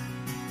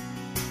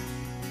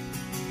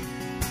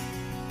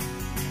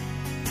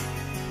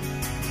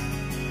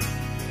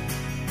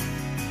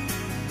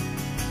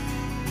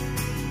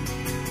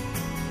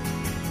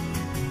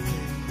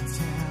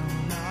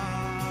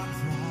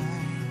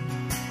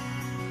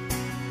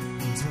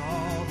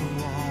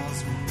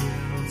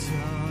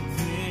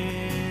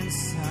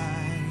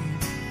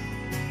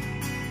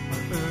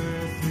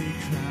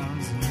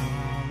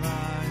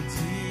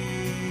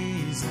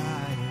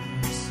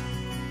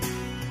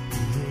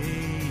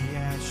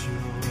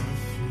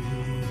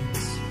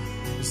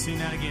 Sing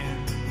that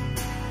again.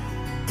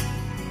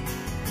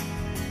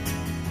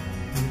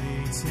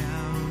 Lay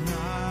down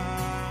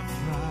our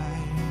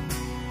pride,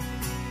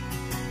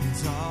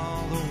 and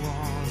all the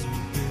walls we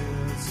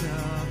built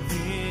up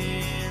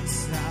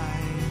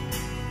inside,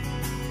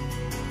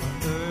 our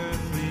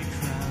earthly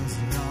crowns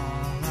and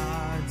all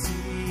our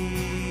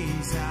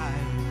desires,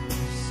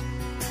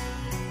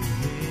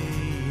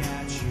 lay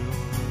at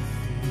your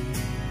feet.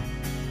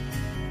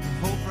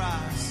 Hope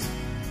rise.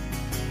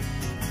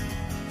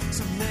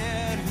 So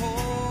let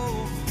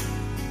hope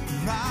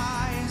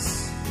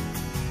rise,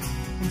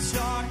 and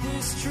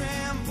darkness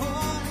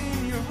tremble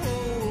in your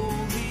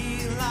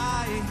holy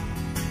light,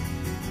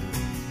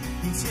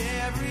 and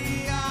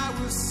every eye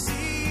will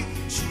see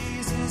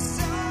Jesus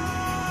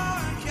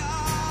our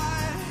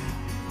God,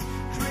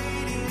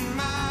 great and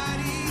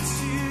mighty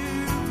to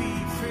be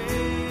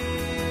praised,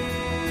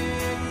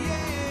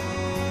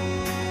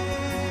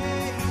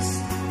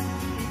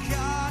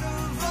 God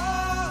of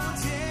all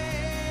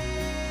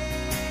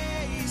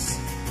days,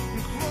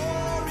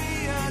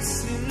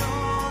 glorious in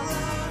all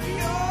of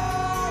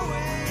your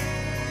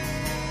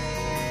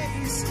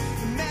ways,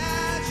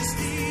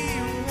 majesty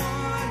and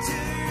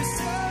wonders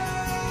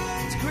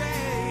and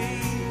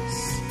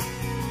grace,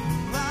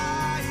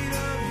 light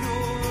of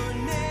your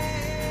name.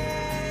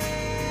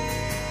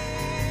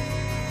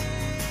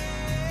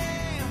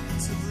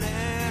 So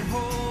let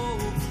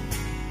hope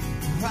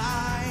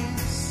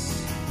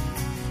rise,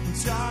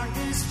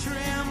 darkness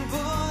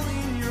tremble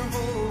in your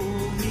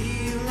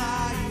holy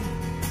light,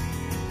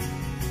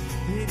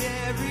 that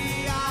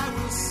every eye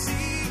will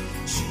see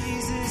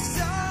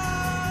Jesus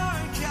our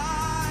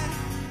God,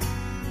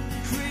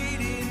 great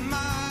and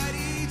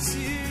mighty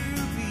to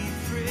be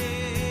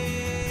praised.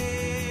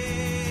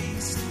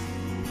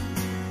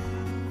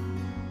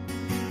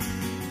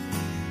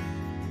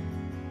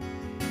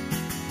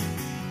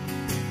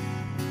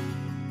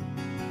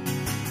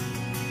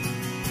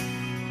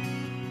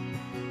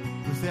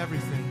 With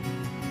everything.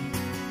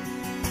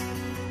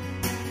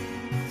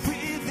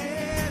 With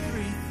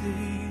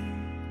everything.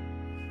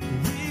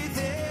 With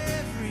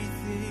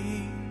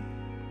everything,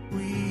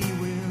 we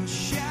will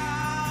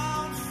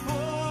shout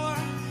for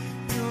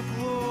your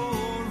glory.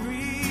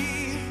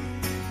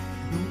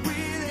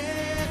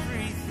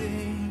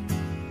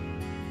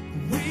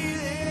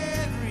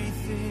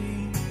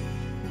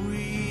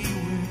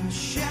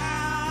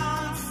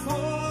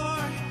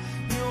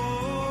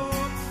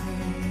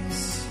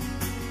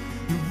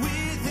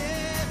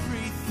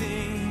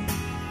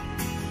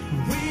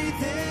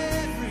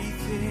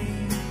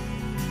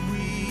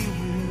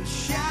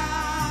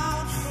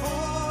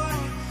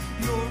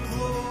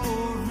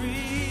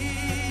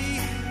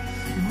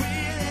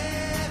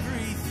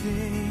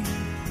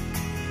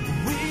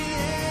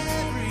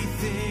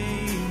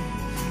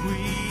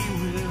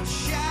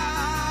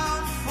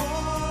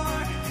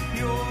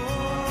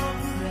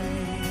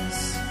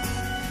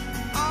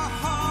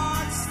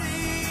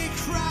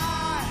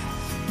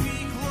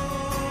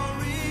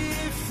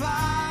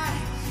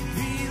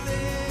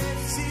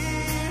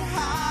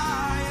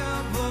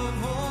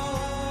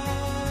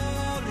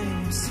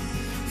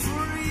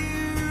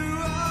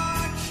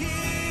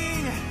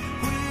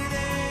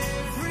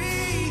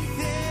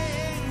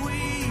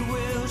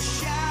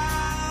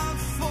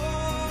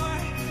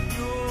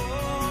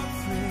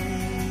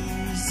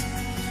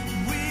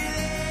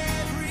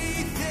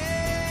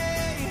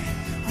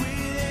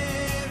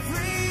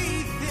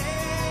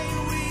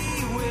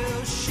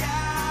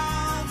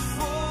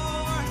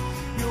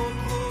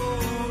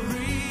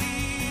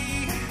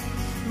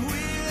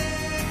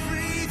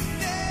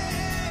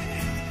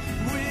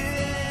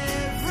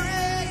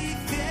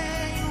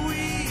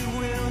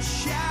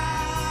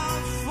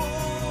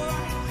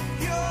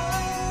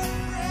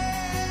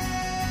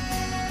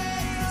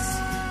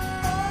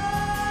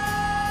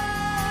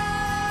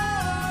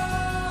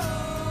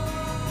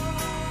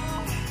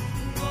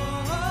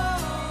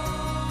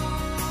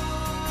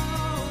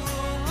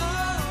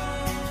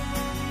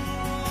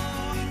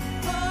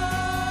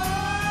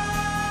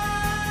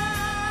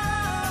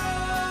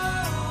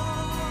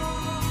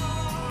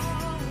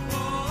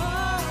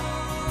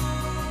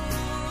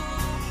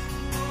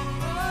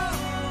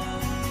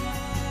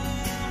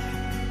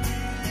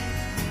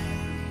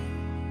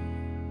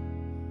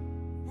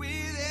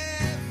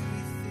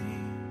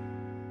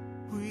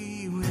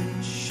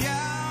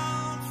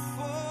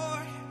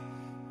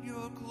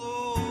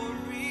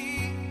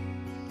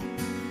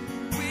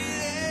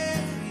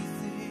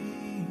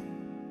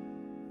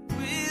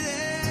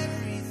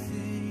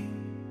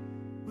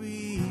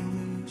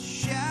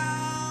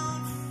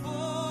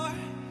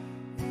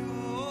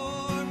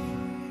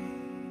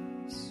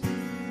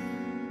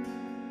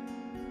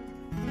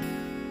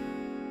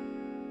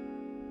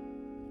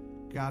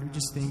 God, we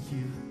just thank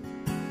you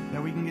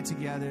that we can get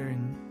together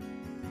and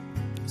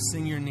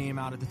sing your name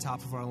out at the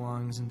top of our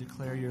lungs and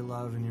declare your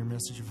love and your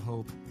message of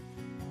hope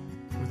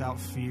without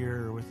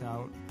fear or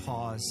without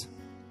pause.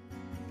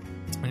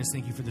 I just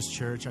thank you for this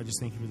church. I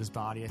just thank you for this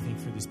body. I thank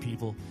you for these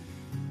people.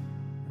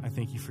 I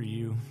thank you for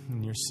you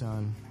and your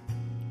son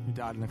who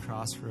died on the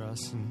cross for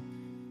us. And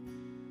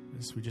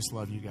we just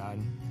love you, God.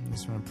 I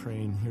just want to pray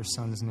in your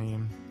son's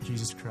name,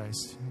 Jesus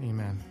Christ.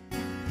 Amen.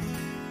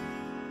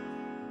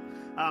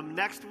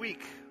 Next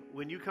week,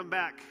 when you come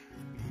back,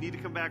 you need to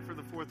come back for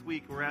the fourth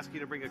week. We're asking you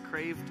to bring a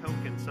crave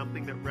token,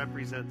 something that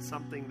represents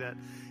something that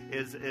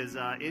is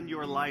in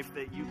your life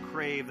that you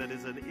crave, that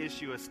is an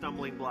issue, a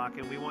stumbling block,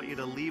 and we want you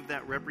to leave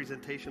that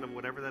representation of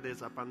whatever that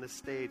is up on this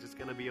stage. It's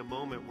going to be a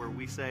moment where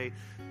we say,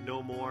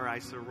 no more, I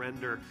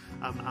surrender.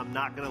 I'm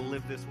not going to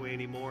live this way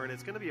anymore, and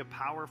it's going to be a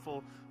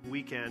powerful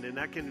weekend, and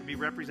that can be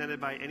represented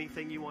by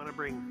anything you want to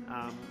bring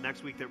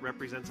next week that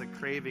represents a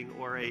craving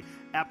or a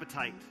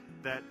appetite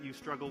that you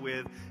struggle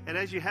with. And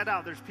as you head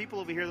out, there's people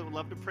over here that would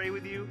love to pray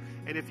with you.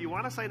 And if you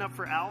want to sign up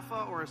for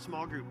Alpha or a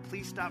small group,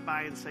 please stop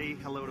by and say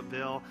hello to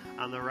Bill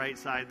on the right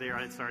side there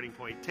at Starting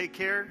Point. Take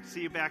care.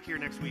 See you back here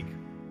next week.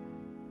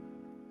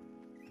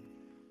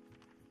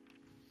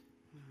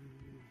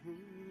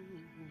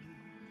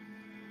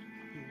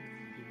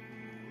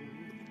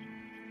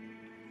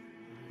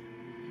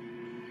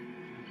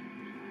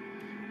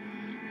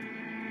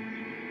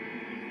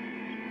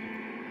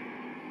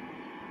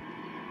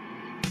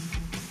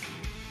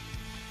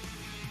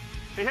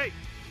 Hey.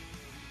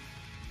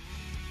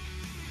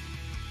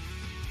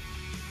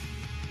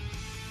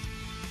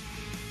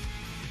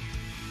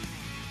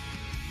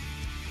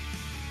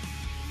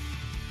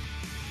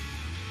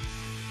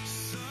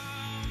 Some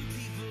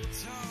people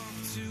talk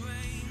to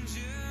angels,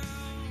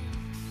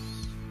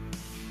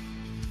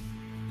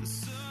 and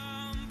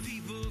some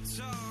people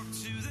talk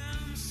to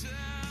themselves.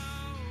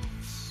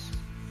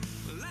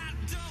 Well, I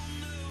don't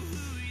know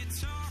who you're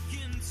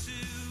talking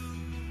to,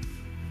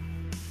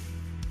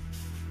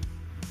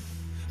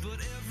 but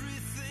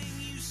everything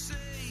you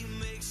say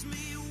makes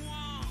me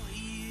want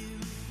you.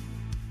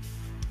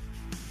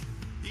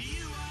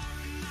 You are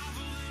a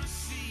novel in a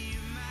sea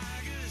of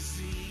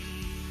magazines.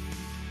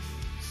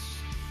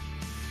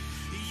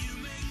 You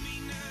make me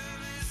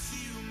nervous,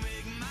 you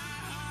make my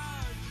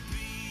heart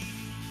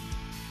beat.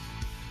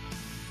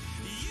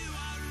 You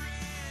are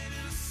red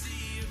in a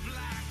sea of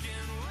black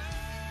and white.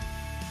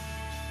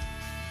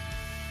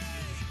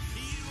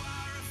 You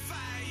are a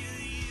fire,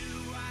 you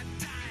are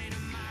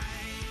dynamite.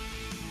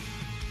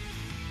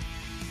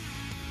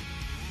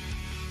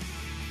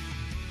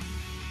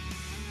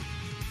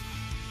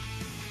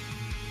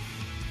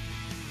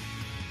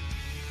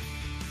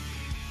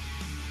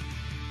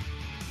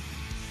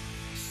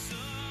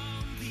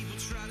 Some people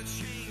try to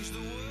change the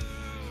world.